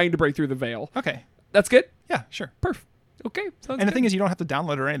us trying to break through the veil. Okay. That's good? Yeah, sure. Perf. Okay. And the thing is, you don't have to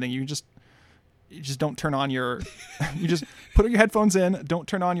download it or anything. You just don't turn on your... you just put your headphones in, don't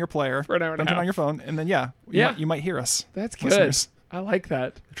turn on your player. For an hour and a Don't turn half. on your phone, and then, you might hear us. That's good. Listeners. I like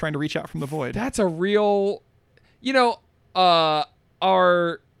that. We're trying to reach out from the void. That's a real... You know,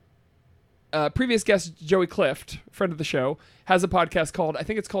 our previous guest, Joey Clift, friend of the show, has a podcast called, I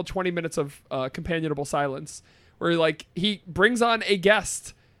think it's called 20 Minutes of Companionable Silence, where like he brings on a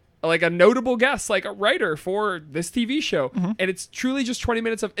guest, like a notable guest, like a writer for this TV show. Mm-hmm. And it's truly just 20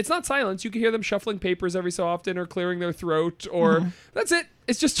 minutes of, it's not silence. You can hear them shuffling papers every so often or clearing their throat or that's it.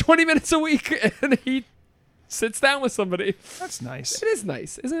 It's just 20 minutes a week. And he sits down with somebody. That's nice. It is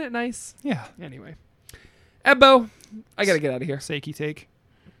nice. Isn't it nice? Yeah. Anyway. Ebbo, I got to get out of here. Sakey take.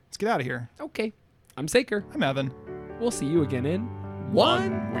 Let's get out of here. Okay. I'm Saker. I'm Evan. We'll see you again in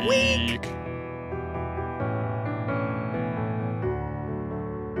 1 week.